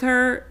love with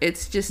her.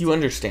 It's just... You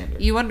understand her.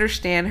 You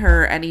understand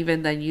her, and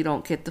even then you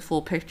don't get the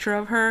full picture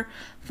of her.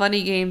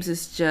 Funny Games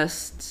is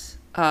just...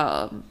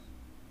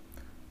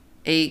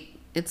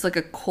 It's like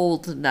a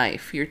cold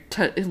knife. You're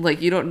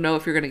like, you don't know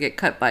if you're going to get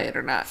cut by it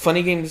or not.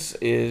 Funny Games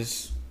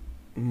is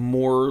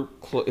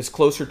is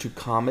closer to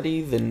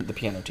comedy than The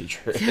Piano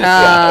Teacher.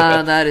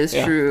 Yeah, that is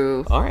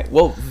true. All right.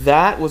 Well,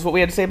 that was what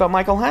we had to say about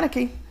Michael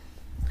Haneke.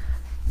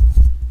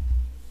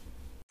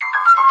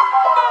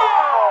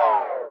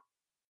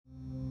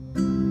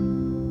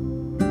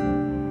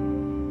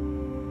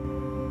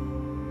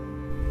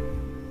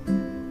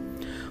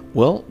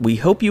 Well, we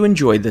hope you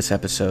enjoyed this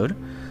episode.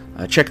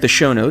 Check the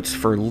show notes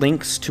for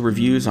links to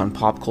reviews on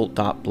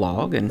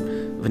popcult.blog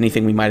and of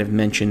anything we might have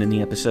mentioned in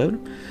the episode.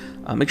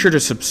 Make sure to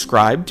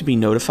subscribe to be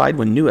notified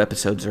when new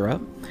episodes are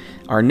up.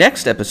 Our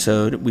next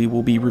episode, we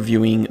will be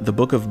reviewing The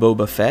Book of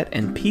Boba Fett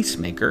and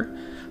Peacemaker,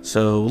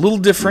 so a little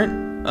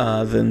different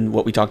than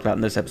what we talked about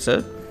in this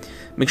episode.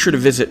 Make sure to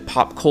visit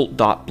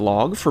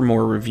popcult.blog for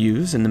more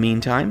reviews in the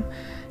meantime.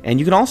 And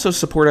you can also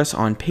support us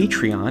on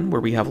Patreon,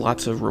 where we have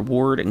lots of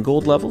reward and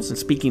gold levels. And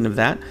speaking of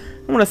that,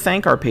 I want to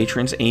thank our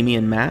patrons, Amy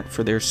and Matt,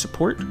 for their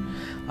support.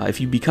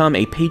 If you become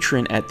a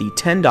patron at the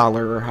 $10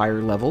 or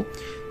higher level,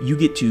 you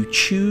get to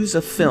choose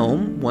a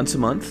film once a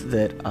month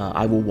that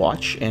I will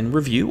watch and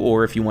review,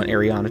 or if you want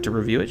Ariana to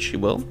review it, she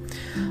will.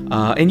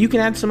 And you can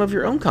add some of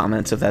your own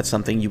comments if that's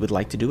something you would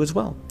like to do as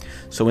well.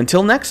 So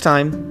until next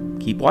time,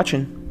 keep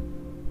watching.